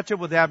going to catch up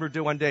with Abner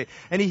one day.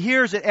 And he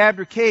hears that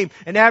Abner came,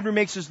 and Abner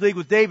makes his league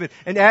with David.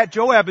 And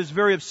Joab is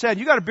very upset.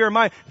 You got to bear in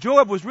mind,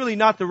 Joab was really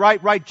not the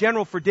right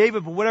general for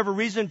David, for whatever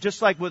reason,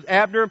 just like with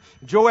Abner.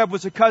 Joab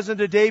was a cousin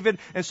to David,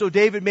 and so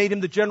David made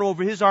him the general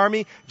over his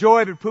army.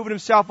 Joab had proven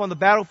himself on the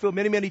battlefield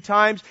many, many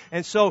times.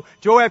 And so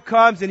Joab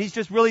comes, and he's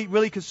just really,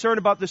 really concerned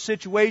about the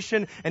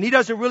situation. And he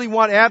doesn't really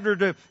want Abner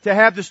to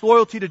have this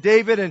loyalty to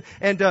David.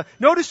 And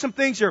notice some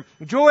things here.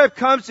 Joab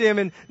comes to him,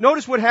 and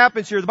notice what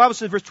happens here. The Bible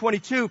says, verse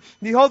 22,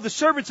 behold, the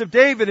servants of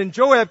David and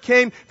Joab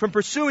came from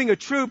pursuing a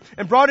troop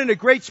and brought in a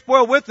great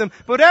spoil with them.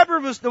 But Abner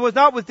was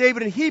not with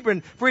David in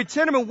Hebron, for he'd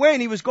sent him away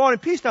and he was gone in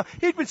peace. Now,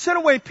 he'd been sent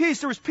away in peace.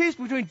 There was peace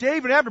between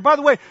David and Abner. By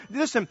the way,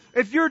 listen,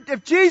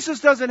 if Jesus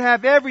doesn't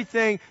have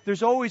everything,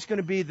 there's always going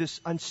to be this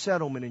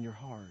unsettlement in your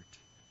heart.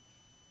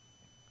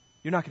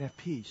 You're not going to have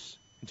peace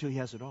until he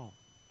has it all.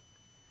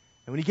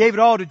 And when he gave it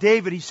all to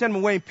David, he sent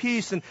him away in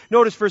peace. And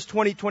notice verse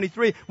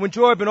 23. When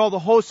Joab and all the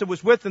host that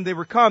was with him, they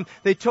were come,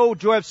 they told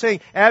Joab,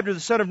 saying, Abner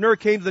the son of Ner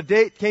came to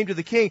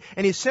the king,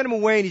 and he sent him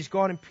away, and he's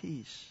gone in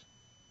peace.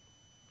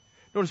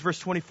 Notice verse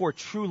 24.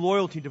 True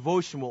loyalty and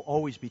devotion will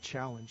always be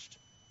challenged.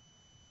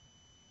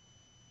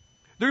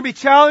 They're going to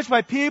be challenged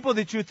by people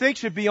that you think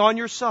should be on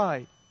your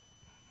side.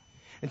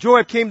 And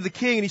Joab came to the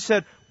king, and he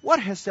said, what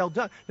hast thou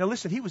done? Now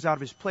listen, he was out of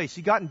his place.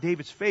 He got in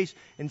David's face,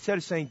 and instead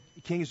of saying,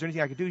 King, is there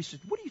anything I could do? He said,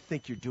 what do you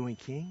think you're doing,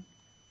 King?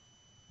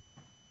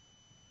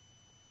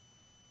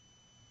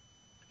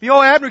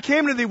 Behold, Abner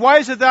came to thee, why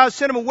is it thou hast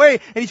sent him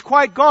away? And he's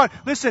quite gone.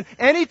 Listen,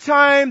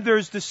 anytime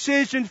there's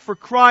decisions for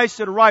Christ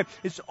that arrive,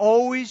 it's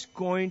always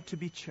going to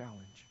be challenged.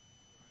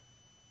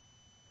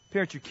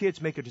 Parents, your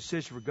kids make a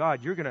decision for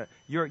God,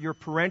 your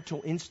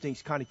parental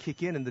instincts kind of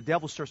kick in, and the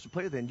devil starts to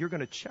play with it, and you're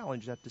going to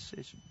challenge that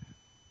decision.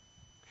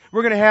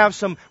 We're going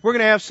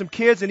to have some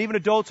kids and even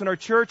adults in our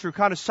church who are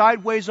kind of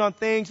sideways on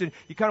things, and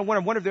you kind of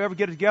wonder if they'll ever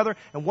get it together.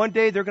 And one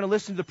day they're going to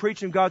listen to the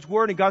preaching of God's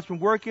Word, and God's been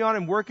working on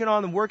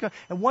them,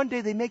 and one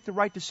day they make the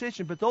right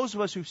decision. But those of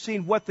us who've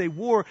seen what they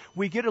wore,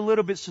 we get a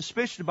little bit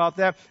suspicious about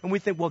that, and we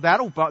think, well,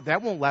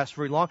 that won't last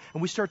very long,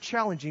 and we start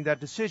challenging that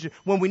decision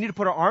when we need to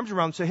put our arms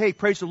around and say, hey,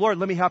 praise the Lord,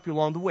 let me help you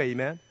along the way,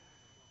 amen?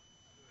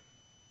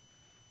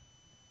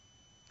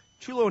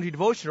 True loyalty and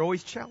devotion are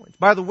always challenged.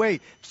 By the way,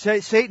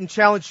 Satan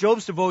challenged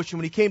Job's devotion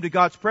when he came to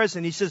God's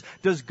presence. He says,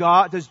 does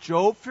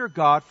Job fear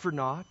God for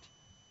naught?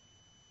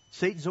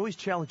 Satan's always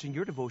challenging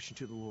your devotion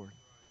to the Lord.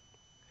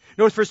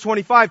 Notice verse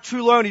 25,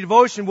 true loyalty and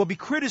devotion will be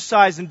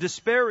criticized and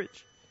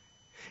disparaged.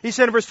 He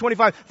said in verse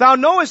 25, thou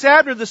knowest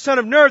Abner the son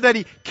of Ner, that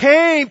he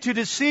came to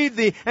deceive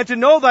thee, and to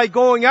know thy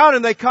going out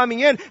and thy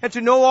coming in, and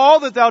to know all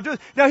that thou doest.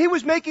 Now he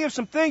was making of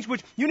some things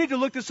which you need to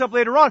look this up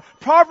later on.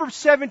 Proverbs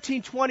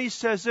 17:20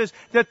 says this,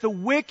 that the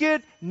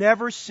wicked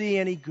never see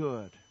any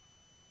good.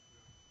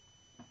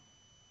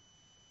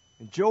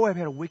 And Joab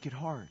had a wicked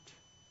heart,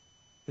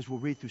 as we'll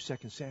read through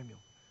 2 Samuel.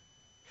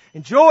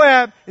 And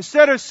Joab,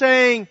 instead of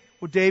saying,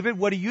 well, David,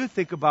 what do you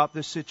think about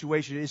this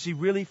situation? Is he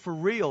really for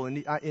real?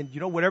 And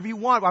whatever you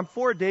want, I'm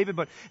for it, David.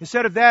 But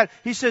instead of that,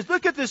 he says,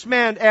 look at this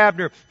man,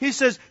 Abner. He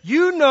says,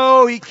 you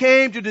know he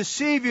came to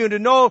deceive you and to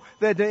know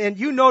that, and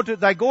you know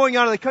that going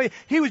out of the country.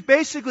 He was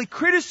basically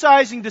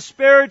criticizing,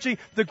 disparaging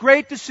the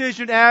great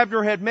decision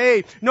Abner had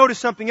made. Notice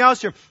something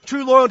else here.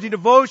 True loyalty and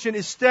devotion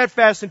is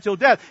steadfast until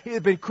death. He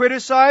had been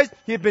criticized.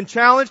 He had been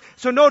challenged.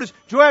 So notice,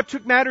 Joab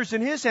took matters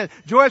in his hands.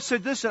 Joab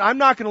said, listen, I'm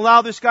not going to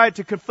allow this guy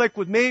to conflict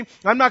with me.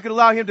 I'm not going to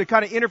allow him to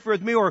kind of interfere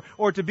with me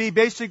or to be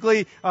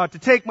basically to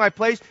take my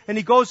place. And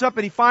he goes up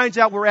and he finds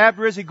out where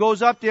Abner is. He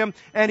goes up to him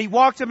and he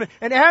walks him.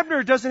 And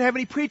Abner doesn't have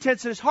any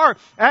pretense in his heart.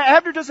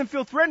 Abner doesn't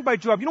feel threatened by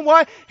Joab. You know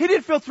why? He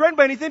didn't feel threatened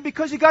by anything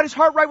because he got his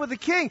heart right with the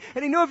king.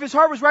 And he knew if his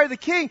heart was right with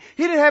the king,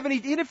 he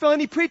didn't feel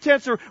any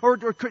pretense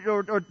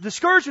or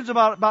discouragements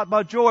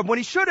about Joab when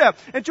he should have.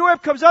 And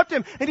Joab comes up to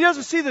him and he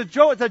doesn't see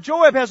that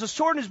Joab has a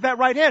sword in his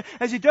right hand.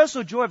 As he does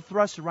so, Joab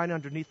thrusts it right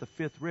underneath the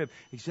fifth rib,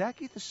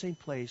 exactly the same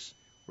place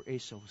where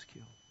Asa was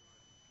killed.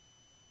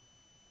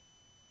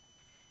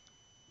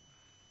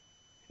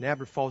 And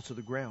Abner falls to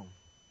the ground.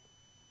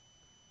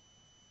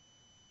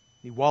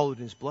 He wallowed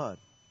in his blood.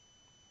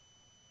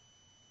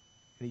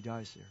 And he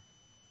dies there.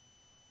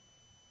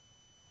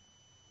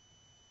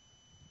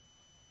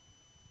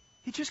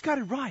 He just got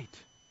it right.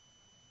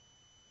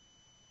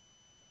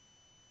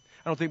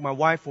 I don't think my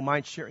wife will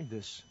mind sharing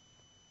this.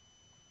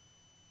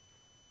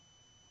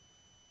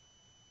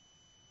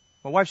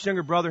 My wife's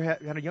younger brother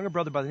had a younger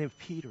brother by the name of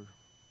Peter.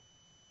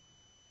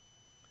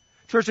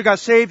 Church that got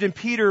saved, and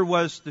Peter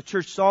was the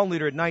church song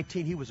leader at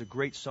 19. He was a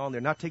great song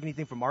leader. Not taking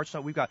anything from our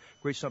song. We've got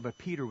great song, but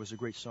Peter was a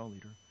great song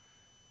leader.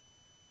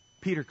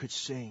 Peter could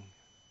sing.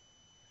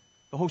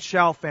 The whole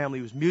Shaw family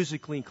was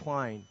musically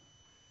inclined.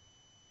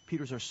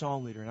 Peter's our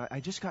song leader, and I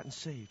just gotten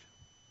saved.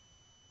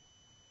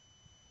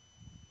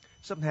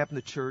 Something happened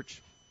to church.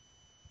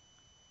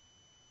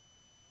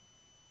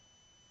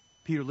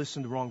 Peter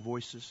listened to the wrong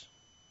voices.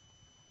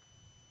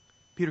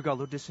 Peter got a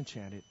little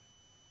disenchanted.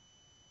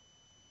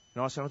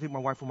 And also, I don't think my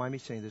wife will mind me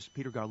saying this,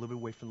 Peter got a little bit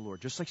away from the Lord,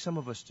 just like some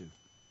of us do.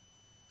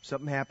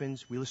 Something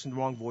happens, we listen to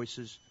the wrong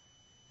voices.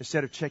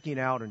 Instead of checking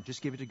out and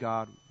just give it to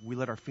God, we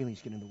let our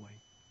feelings get in the way.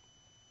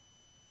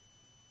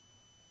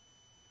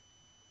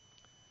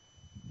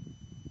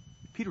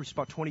 Peter was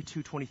about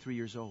 22, 23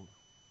 years old.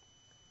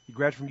 He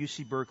graduated from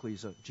UC Berkeley.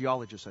 He's a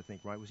geologist, I think,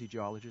 right? Was he a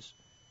geologist?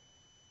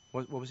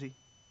 What was he?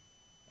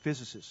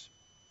 Physicist.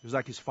 He was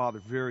like his father,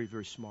 very,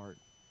 very smart.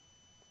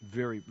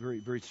 Very, very,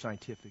 very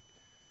scientific.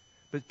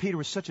 But Peter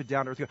was such a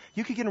down-to-earth guy.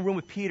 You could get in a room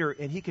with Peter,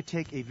 and he could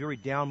take a very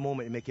down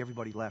moment and make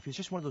everybody laugh. He's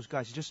just one of those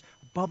guys. He's just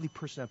a bubbly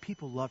person.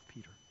 People love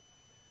Peter.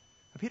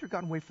 And Peter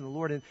got away from the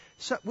Lord. And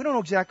so, we don't know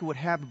exactly what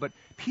happened, but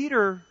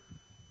Peter,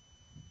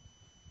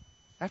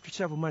 after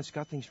several months,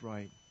 got things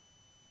right.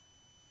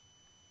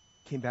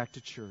 Came back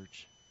to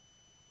church.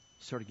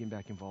 Started getting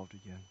back involved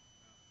again.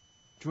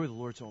 Joy of the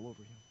Lord's all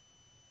over him.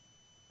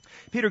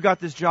 Peter got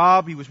this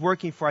job. He was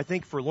working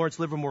for Lawrence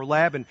Livermore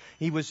Lab, and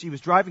he was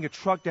driving a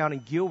truck down in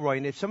Gilroy.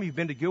 And if some of you've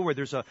been to Gilroy,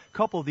 there's a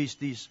couple of these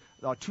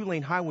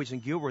two-lane highways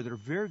in Gilroy that are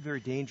very, very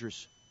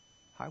dangerous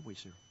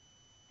highways here.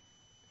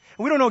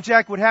 And we don't know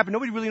exactly what happened.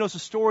 Nobody really knows the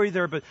story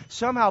there, but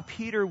somehow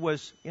Peter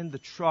was in the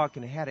truck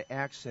and it had an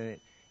accident.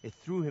 It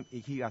threw him.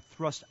 He got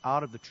thrust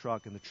out of the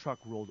truck, and the truck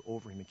rolled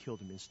over him and killed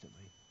him instantly.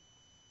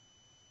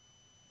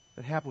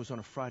 That happened was on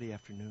a Friday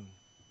afternoon.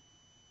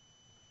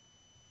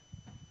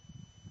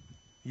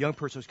 A young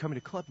person was coming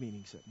to club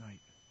meetings at night.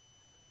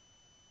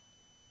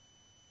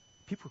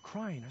 People were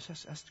crying. I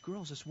asked the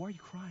girls, why are you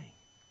crying?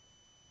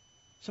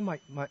 Some of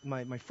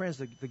my friends,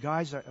 the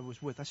guys I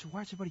was with, I said,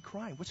 why is everybody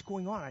crying? What's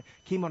going on? I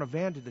came on a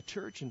van to the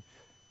church, and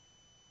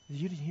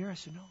you didn't hear? I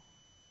said, no.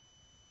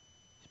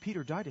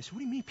 Peter died. I said, what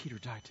do you mean Peter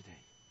died today?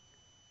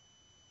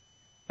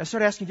 I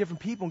started asking different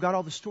people and got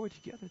all the story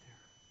together there.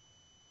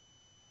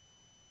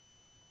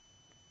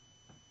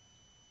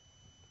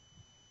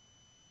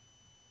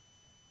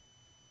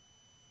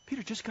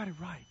 Peter just got it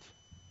right.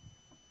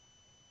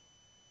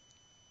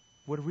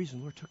 What a reason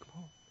the Lord took him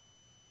home.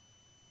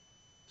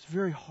 It's a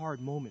very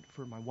hard moment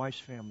for my wife's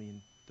family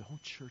and the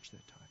whole church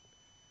that time.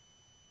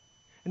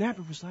 And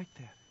Abner was like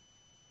that.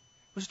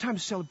 It was a time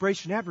of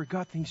celebration. Abner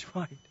got things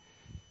right.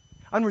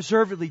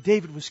 Unreservedly,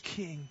 David was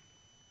king.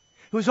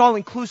 He was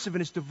all-inclusive in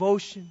his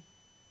devotion.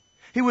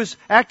 He was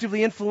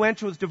actively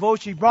influential with his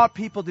devotion. He brought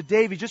people to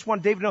David. He just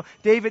wanted David to know,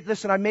 David,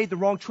 listen, I made the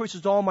wrong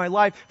choices all my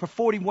life. For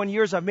 41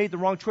 years, I've made the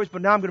wrong choice,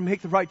 but now I'm going to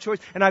make the right choice,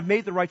 and I've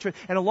made the right choice.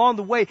 And along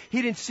the way,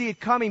 he didn't see it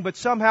coming, but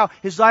somehow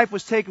his life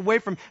was taken away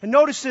from him. And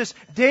notice this,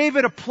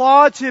 David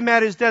applauds him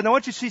at his death. Now, I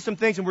want you to see some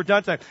things, and we're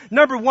done tonight.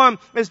 Number one,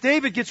 as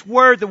David gets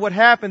word that what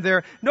happened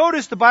there,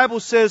 notice the Bible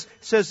says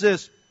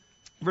this.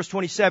 Verse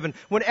 27,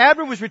 when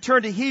Abner was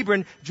returned to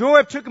Hebron,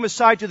 Joab took him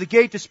aside to the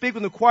gate to speak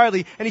with him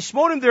quietly, and he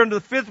smote him there into the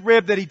fifth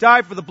rib that he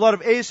died for the blood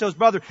of Asahel's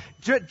brother.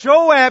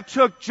 Joab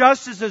took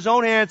justice in his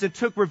own hands and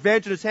took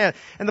revenge in his hand.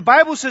 And the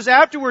Bible says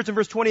afterwards in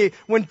verse 28,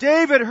 when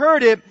David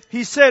heard it,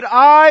 he said,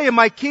 I and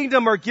my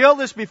kingdom are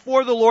guiltless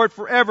before the Lord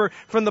forever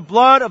from the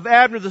blood of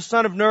Abner the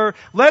son of Ner.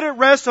 Let it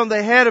rest on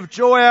the head of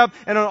Joab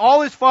and on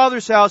all his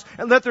father's house,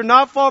 and let there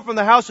not fall from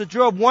the house of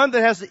Joab one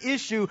that has the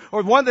issue,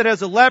 or one that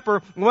has a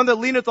leper, one that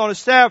leaneth on a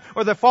staff,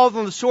 or that falleth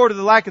on the sword, or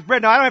that lacketh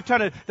bread. Now I don't have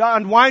time to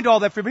unwind all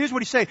that for you, but here's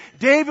what he's saying.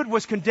 David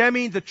was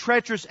condemning the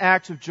treacherous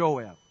acts of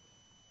Joab.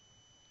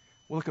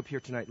 We'll look up here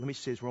tonight. Let me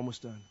say this, we're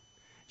almost done.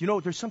 You know,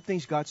 there's some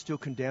things God still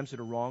condemns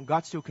that are wrong.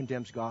 God still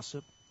condemns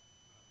gossip.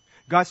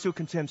 God still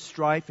condemns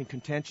strife and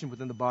contention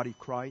within the body of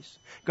Christ.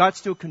 God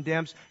still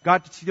condemns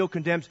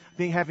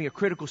having a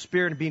critical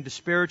spirit and being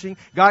disparaging.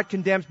 God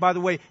condemns, by the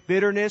way,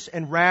 bitterness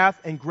and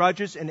wrath and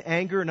grudges and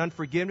anger and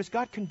unforgiveness.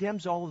 God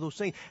condemns all of those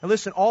things. And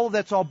listen, all of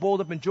that's all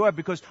boiled up in Joab,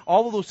 because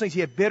all of those things,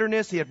 he had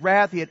bitterness, he had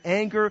wrath, he had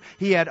anger,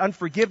 he had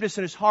unforgiveness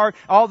in his heart.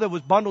 All that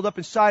was bundled up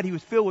inside, he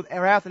was filled with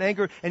wrath and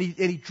anger, and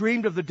he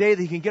dreamed of the day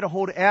that he can get a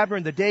hold of Abner,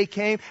 and the day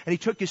came, and he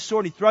took his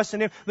sword and he thrust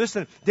in him.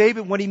 Listen,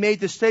 David, when he made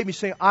this statement, he's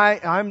saying,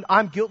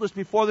 I'm guiltless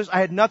before this. I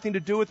had nothing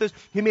to do with this.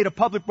 He made a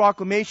public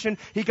proclamation.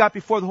 He got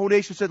before the whole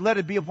nation and said, let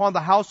it be upon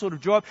the household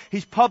of Joab.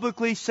 He's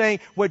publicly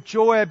saying what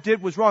Joab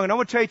did was wrong. And I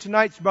want to tell you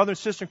tonight, brother and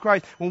sister in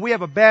Christ, when we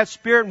have a bad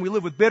spirit and we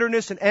live with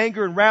bitterness and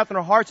anger and wrath in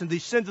our hearts and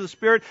these sins of the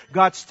Spirit,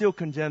 God still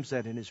condemns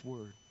that in His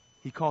Word.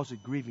 He calls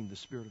it grieving the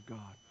Spirit of God.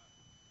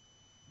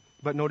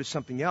 But notice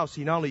something else.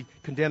 He not only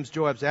condemns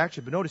Joab's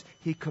action, but notice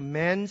he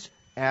commends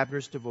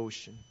Abner's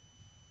devotion.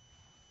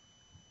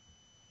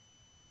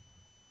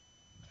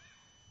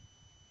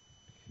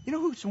 You know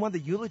who's the one that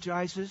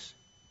eulogizes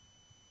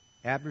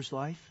Abner's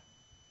life?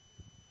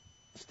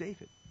 It's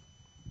David.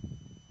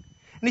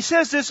 And he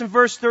says this in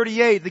verse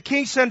 38. The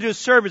king said to his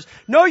servants,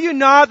 know you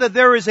not that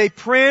there is a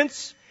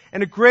prince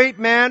and a great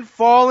man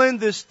fallen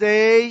this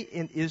day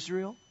in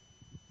Israel?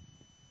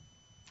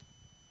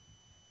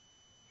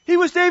 He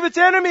was David's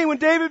enemy when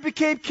David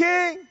became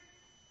king.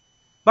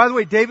 By the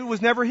way, David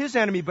was never his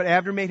enemy, but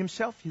Abner made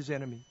himself his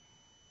enemy.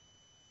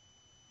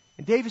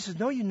 And David says,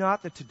 know you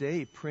not that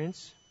today a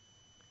prince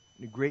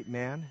and a great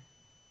man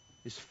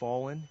is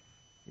fallen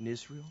in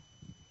Israel?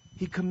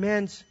 He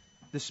commends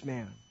this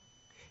man.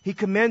 He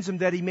commends him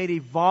that he made a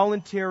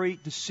voluntary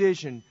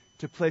decision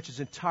to pledge his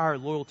entire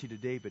loyalty to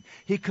David.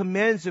 He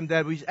commends him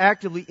that he's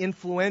actively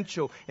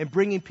influential in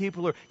bringing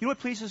people. You know what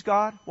pleases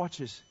God? Watch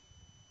this.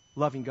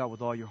 Loving God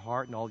with all your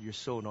heart and all your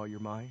soul and all your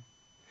mind.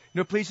 You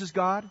know what pleases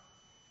God?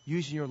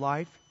 Using your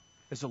life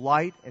as a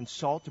light and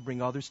salt to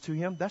bring others to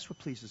Him. That's what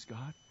pleases God.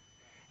 And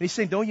He's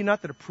saying, know you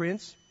not that a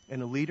prince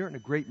and a leader and a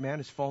great man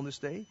has fallen this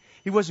day?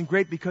 He wasn't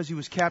great because he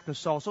was captain of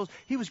Saul's soldiers.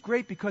 He was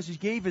great because he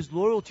gave his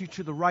loyalty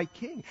to the right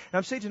king. And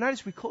I'm saying tonight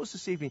as we close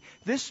this evening,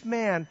 this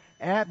man,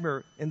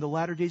 Abner, in the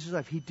latter days of his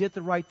life, he did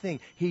the right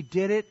thing. He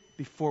did it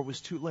before it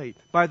was too late.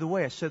 By the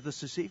way, I said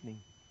this evening.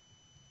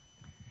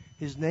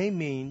 His name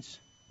means,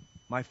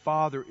 my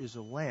father is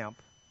a lamp,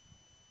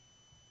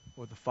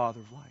 or the father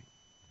of light.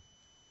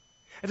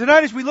 And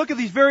tonight as we look at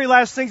these very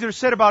last things that are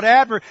said about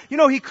Abner, you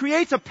know, he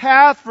creates a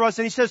path for us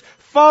and he says,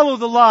 follow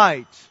the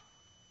light.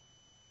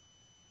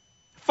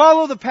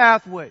 Follow the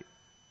pathway.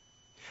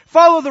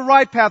 Follow the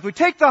right pathway.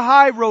 Take the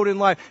high road in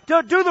life.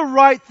 Do the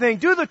right thing.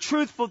 Do the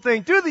truthful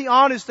thing. Do the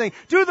honest thing.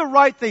 Do the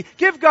right thing.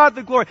 Give God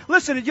the glory.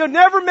 Listen, you'll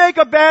never make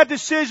a bad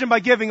decision by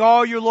giving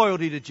all your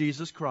loyalty to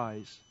Jesus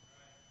Christ.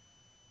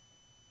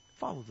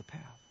 Follow the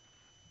path.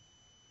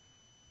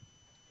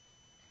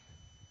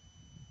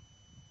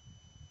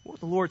 What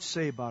will the Lord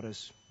say about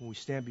us when we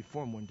stand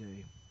before Him one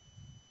day?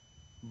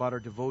 About our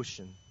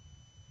devotion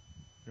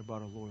and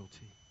about our loyalty.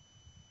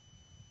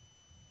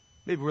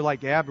 Maybe we're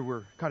like Abner,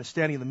 we're kind of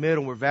standing in the middle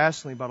and we're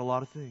vacillating about a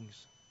lot of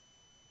things.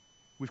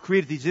 We've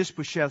created these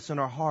Ishbosheths in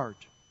our heart.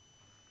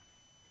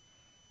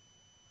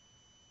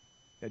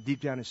 That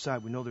deep down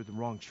inside we know they're the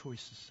wrong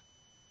choices.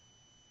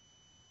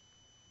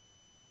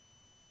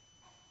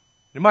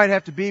 It might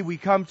have to be we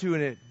come to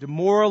a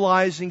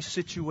demoralizing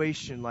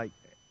situation like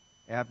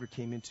Abner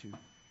came into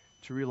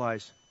to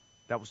realize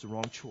that was the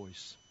wrong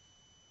choice.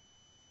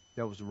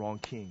 That was the wrong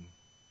king.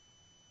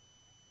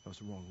 That was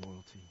the wrong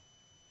loyalty.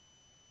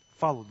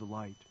 Follow the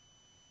light.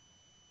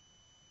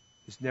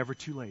 It's never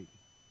too late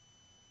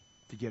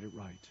to get it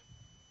right.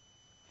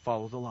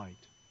 Follow the light.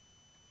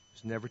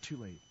 It's never too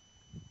late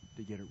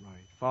to get it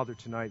right. Father,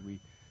 tonight we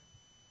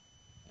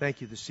thank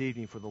you this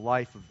evening for the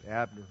life of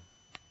Abner.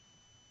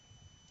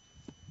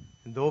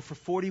 And though for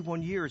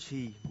 41 years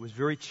he was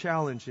very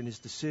challenged in his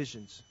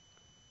decisions,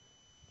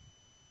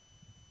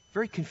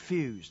 very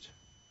confused,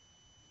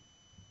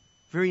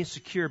 very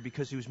insecure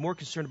because he was more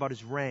concerned about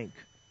his rank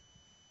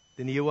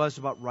than he was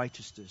about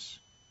righteousness.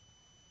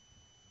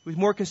 He was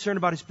more concerned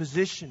about his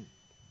position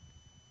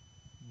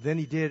than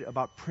he did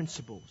about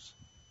principles.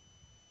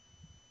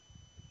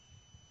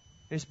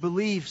 And his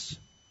beliefs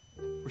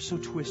were so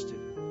twisted.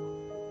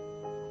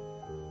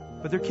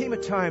 But there came a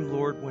time,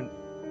 Lord, when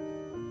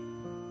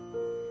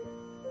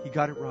He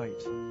got it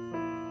right.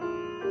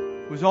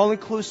 He was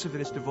all-inclusive in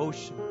his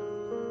devotion.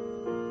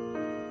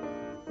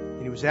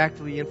 And he was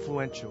actively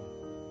influential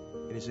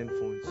in his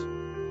influence.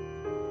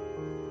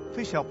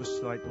 Please help us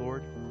tonight,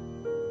 Lord.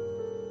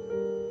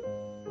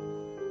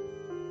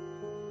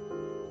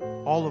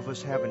 All of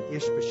us have an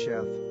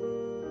Ishbosheth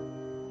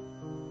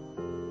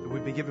that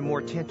we've been giving more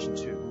attention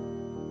to.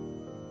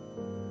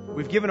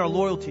 We've given our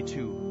loyalty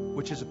to,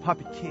 which is a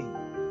puppet king.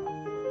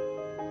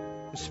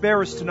 And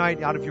spare us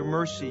tonight out of your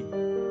mercy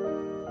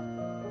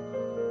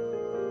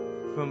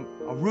from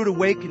a rude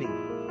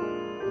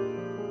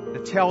awakening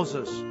that tells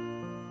us,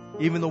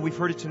 even though we've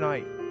heard it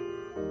tonight,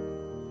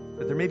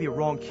 that there may be a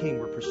wrong king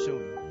we're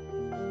pursuing.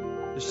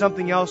 There's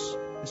something else,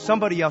 there's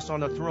somebody else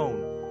on the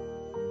throne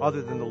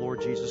other than the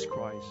Lord Jesus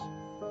Christ.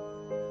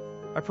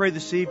 I pray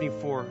this evening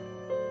for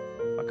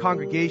a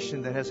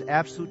congregation that has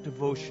absolute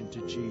devotion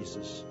to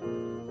Jesus.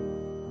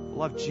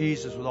 Love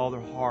Jesus with all their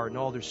heart and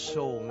all their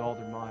soul and all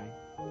their mind.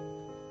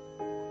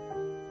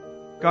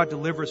 God,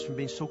 deliver us from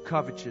being so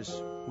covetous.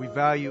 We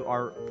value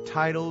our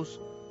titles,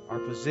 our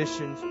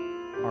positions,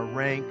 our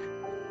rank,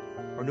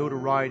 our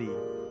notoriety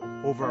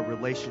over our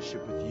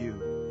relationship with you.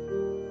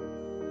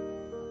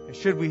 And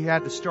should we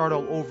have to start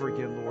all over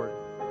again, Lord,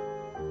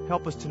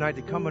 help us tonight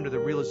to come under the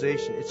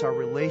realization it's our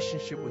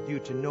relationship with you,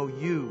 to know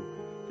you,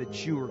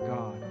 that you are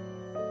God.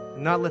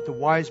 And not let the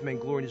wise man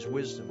glory in his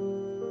wisdom,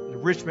 and the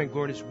rich man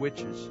glory in his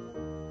riches,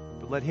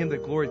 but let him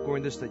that glory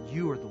in this, that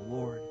you are the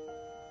Lord.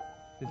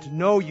 And to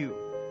know you,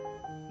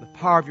 the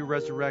power of your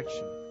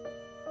resurrection,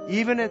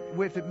 even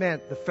if it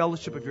meant the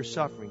fellowship of your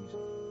sufferings,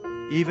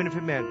 even if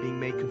it meant being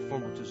made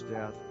conformable to his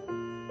death.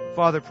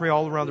 Father, I pray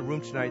all around the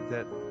room tonight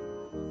that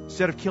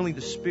instead of killing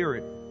the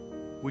spirit,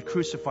 we'd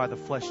crucify the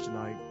flesh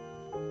tonight.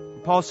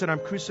 Paul said, I'm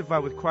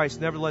crucified with Christ.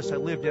 Nevertheless, I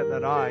live, yet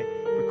not I,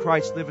 but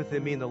Christ liveth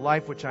in me. And the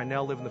life which I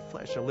now live in the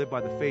flesh, I live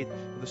by the faith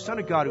of the Son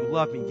of God who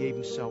loved me and gave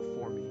himself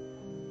for me.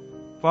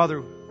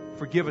 Father,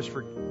 forgive us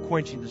for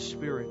quenching the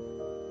Spirit.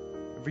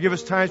 Forgive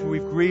us times where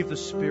we've grieved the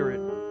Spirit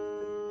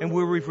and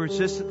where we've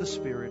resisted the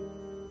Spirit.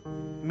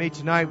 May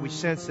tonight we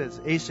sense that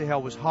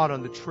Asahel was hot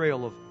on the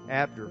trail of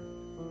Abner.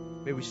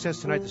 May we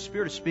sense tonight the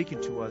Spirit is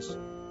speaking to us.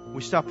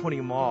 We stop putting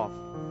him off.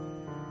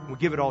 And we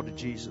give it all to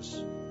Jesus.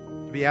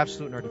 To be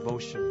absolute in our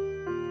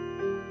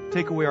devotion.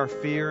 Take away our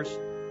fears.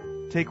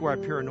 Take away our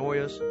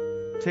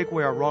paranoias. Take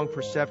away our wrong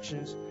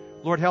perceptions.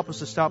 Lord, help us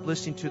to stop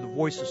listening to the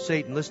voice of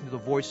Satan. Listen to the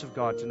voice of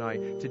God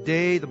tonight.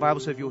 Today, the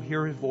Bible says, if you'll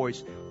hear his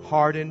voice,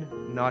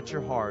 harden not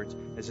your hearts,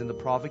 as in the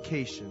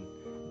provocation,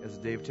 as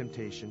the day of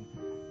temptation.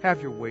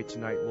 Have your way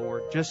tonight,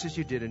 Lord, just as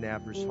you did in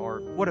Abner's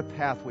heart. What a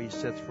pathway he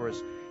sets for us.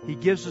 He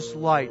gives us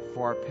light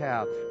for our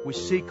path. We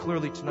see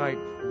clearly tonight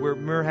where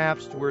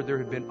perhaps where there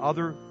have been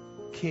other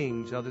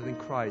kings other than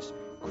Christ,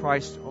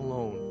 Christ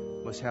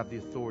alone must have the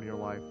authority in our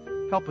life.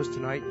 Help us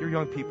tonight. Your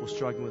young people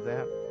struggling with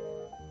that.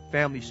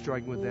 Families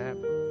struggling with that.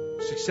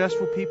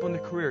 Successful people in the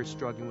career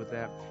struggling with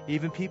that.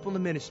 Even people in the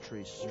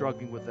ministry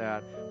struggling with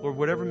that. Lord,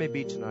 whatever it may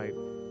be tonight,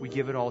 we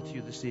give it all to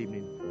you this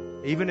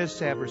evening. Even as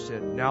Saber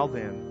said, now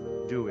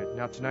then, do it.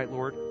 Now tonight,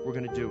 Lord, we're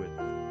going to do it.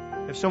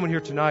 If someone here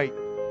tonight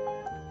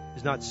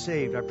is not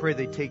saved, I pray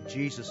they take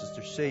Jesus as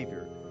their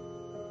Savior.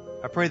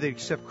 I pray they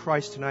accept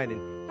Christ tonight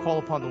and call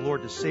upon the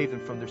Lord to save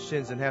them from their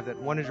sins and have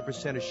that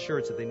 100%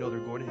 assurance that they know they're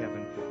going to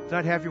heaven.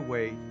 Tonight, have your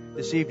way.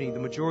 This evening, the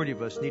majority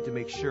of us need to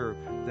make sure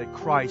that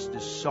Christ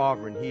is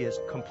sovereign. He has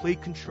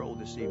complete control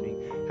this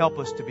evening. Help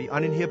us to be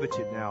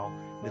uninhibited now,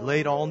 and lay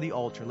it all on the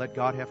altar and let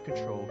God have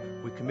control.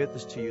 We commit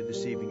this to you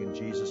this evening in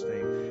Jesus'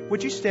 name.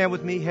 Would you stand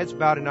with me, heads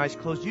bowed and eyes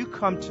closed? You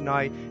come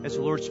tonight as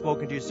the Lord's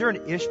spoken to you. Is there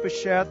an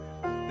Ishbosheth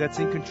that's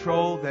in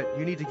control that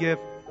you need to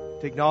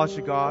acknowledge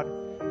to God?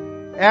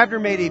 Abner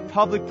made a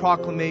public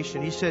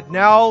proclamation. He said,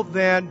 now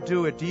then,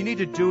 do it. Do you need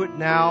to do it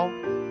now?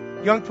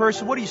 Young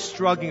person, what are you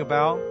struggling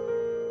about?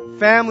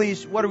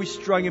 Families, what are we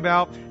struggling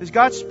about? Is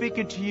God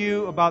speaking to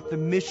you about the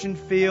mission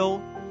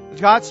field?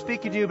 Is God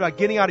speaking to you about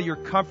getting out of your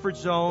comfort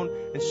zone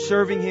and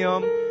serving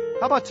Him?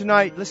 How about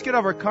tonight, let's get out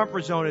of our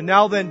comfort zone and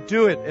now then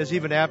do it, as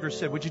even Abner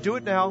said. Would you do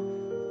it now?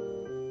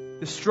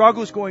 The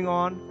struggle is going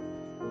on.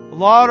 A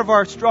lot of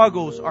our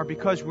struggles are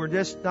because we're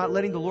just not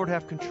letting the Lord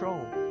have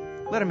control.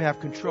 Let Him have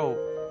control.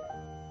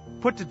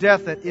 Put to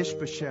death that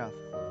Ishbosheth.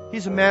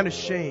 He's a man of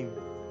shame.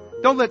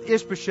 Don't let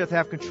Ishbosheth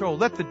have control.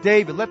 Let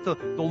the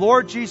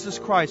Lord Jesus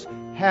Christ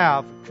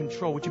have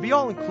control. Would you be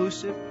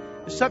all-inclusive?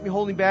 Is something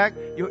holding back?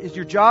 Is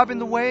your job in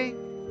the way?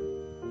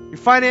 Your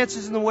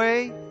finances in the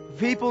way?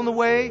 People in the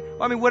way?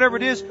 I mean, whatever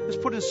it is, let's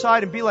put it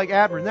aside and be like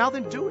Abner. Now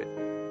then, do it.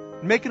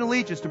 Make an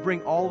allegiance to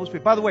bring all of those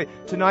people. By the way,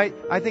 tonight,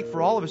 I think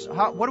for all of us,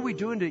 what are we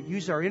doing to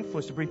use our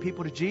influence to bring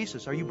people to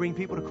Jesus? Are you bringing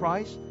people to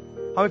Christ?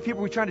 How many people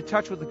are we trying to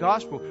touch with the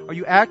gospel? Are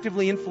you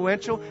actively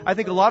influential? I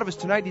think a lot of us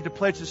tonight need to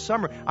pledge this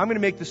summer. I'm going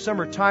to make the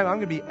summer time. I'm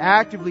going to be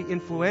actively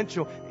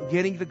influential in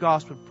getting the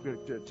gospel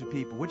to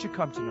people. Would you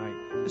come tonight?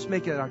 Let's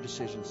make it our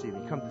decision this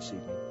evening. Come this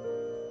evening.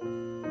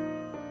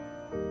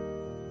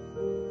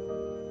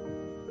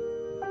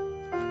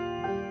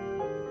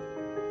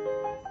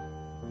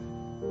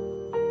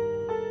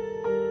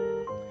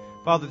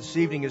 Father, this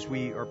evening as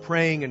we are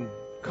praying and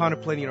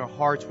contemplating in our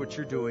hearts what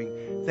you're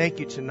doing. Thank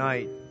you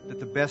tonight that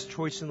the best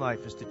choice in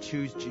life is to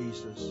choose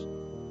Jesus.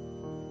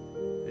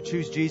 To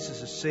choose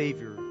Jesus as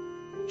Savior.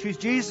 Choose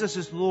Jesus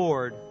as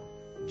Lord.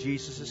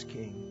 Jesus as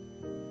King.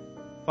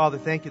 Father,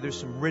 thank you. There's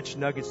some rich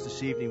nuggets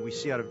this evening we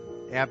see out of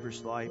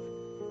Abner's life.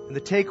 And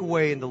the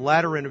takeaway in the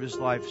latter end of his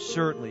life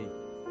certainly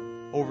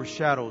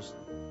overshadows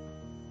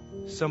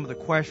some of the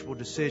questionable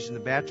decisions,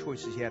 the bad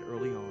choices he had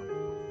early on.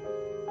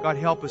 God,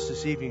 help us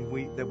this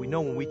evening that we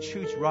know when we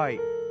choose right,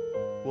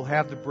 we'll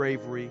have the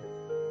bravery,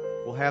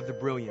 we'll have the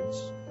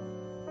brilliance.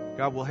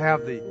 God, we'll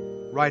have the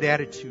right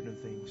attitude and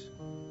things.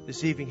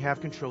 This evening,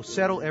 have control.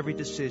 Settle every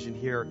decision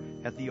here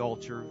at the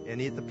altar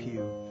and at the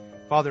pew.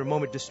 Father, in a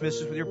moment,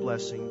 dismiss us with your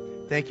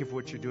blessing. Thank you for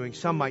what you're doing.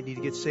 Some might need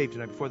to get saved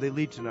tonight. Before they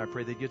leave tonight, I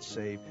pray they get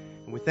saved.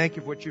 And we thank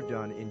you for what you've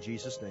done in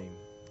Jesus' name.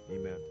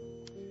 Amen.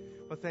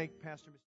 Well, thank Pastor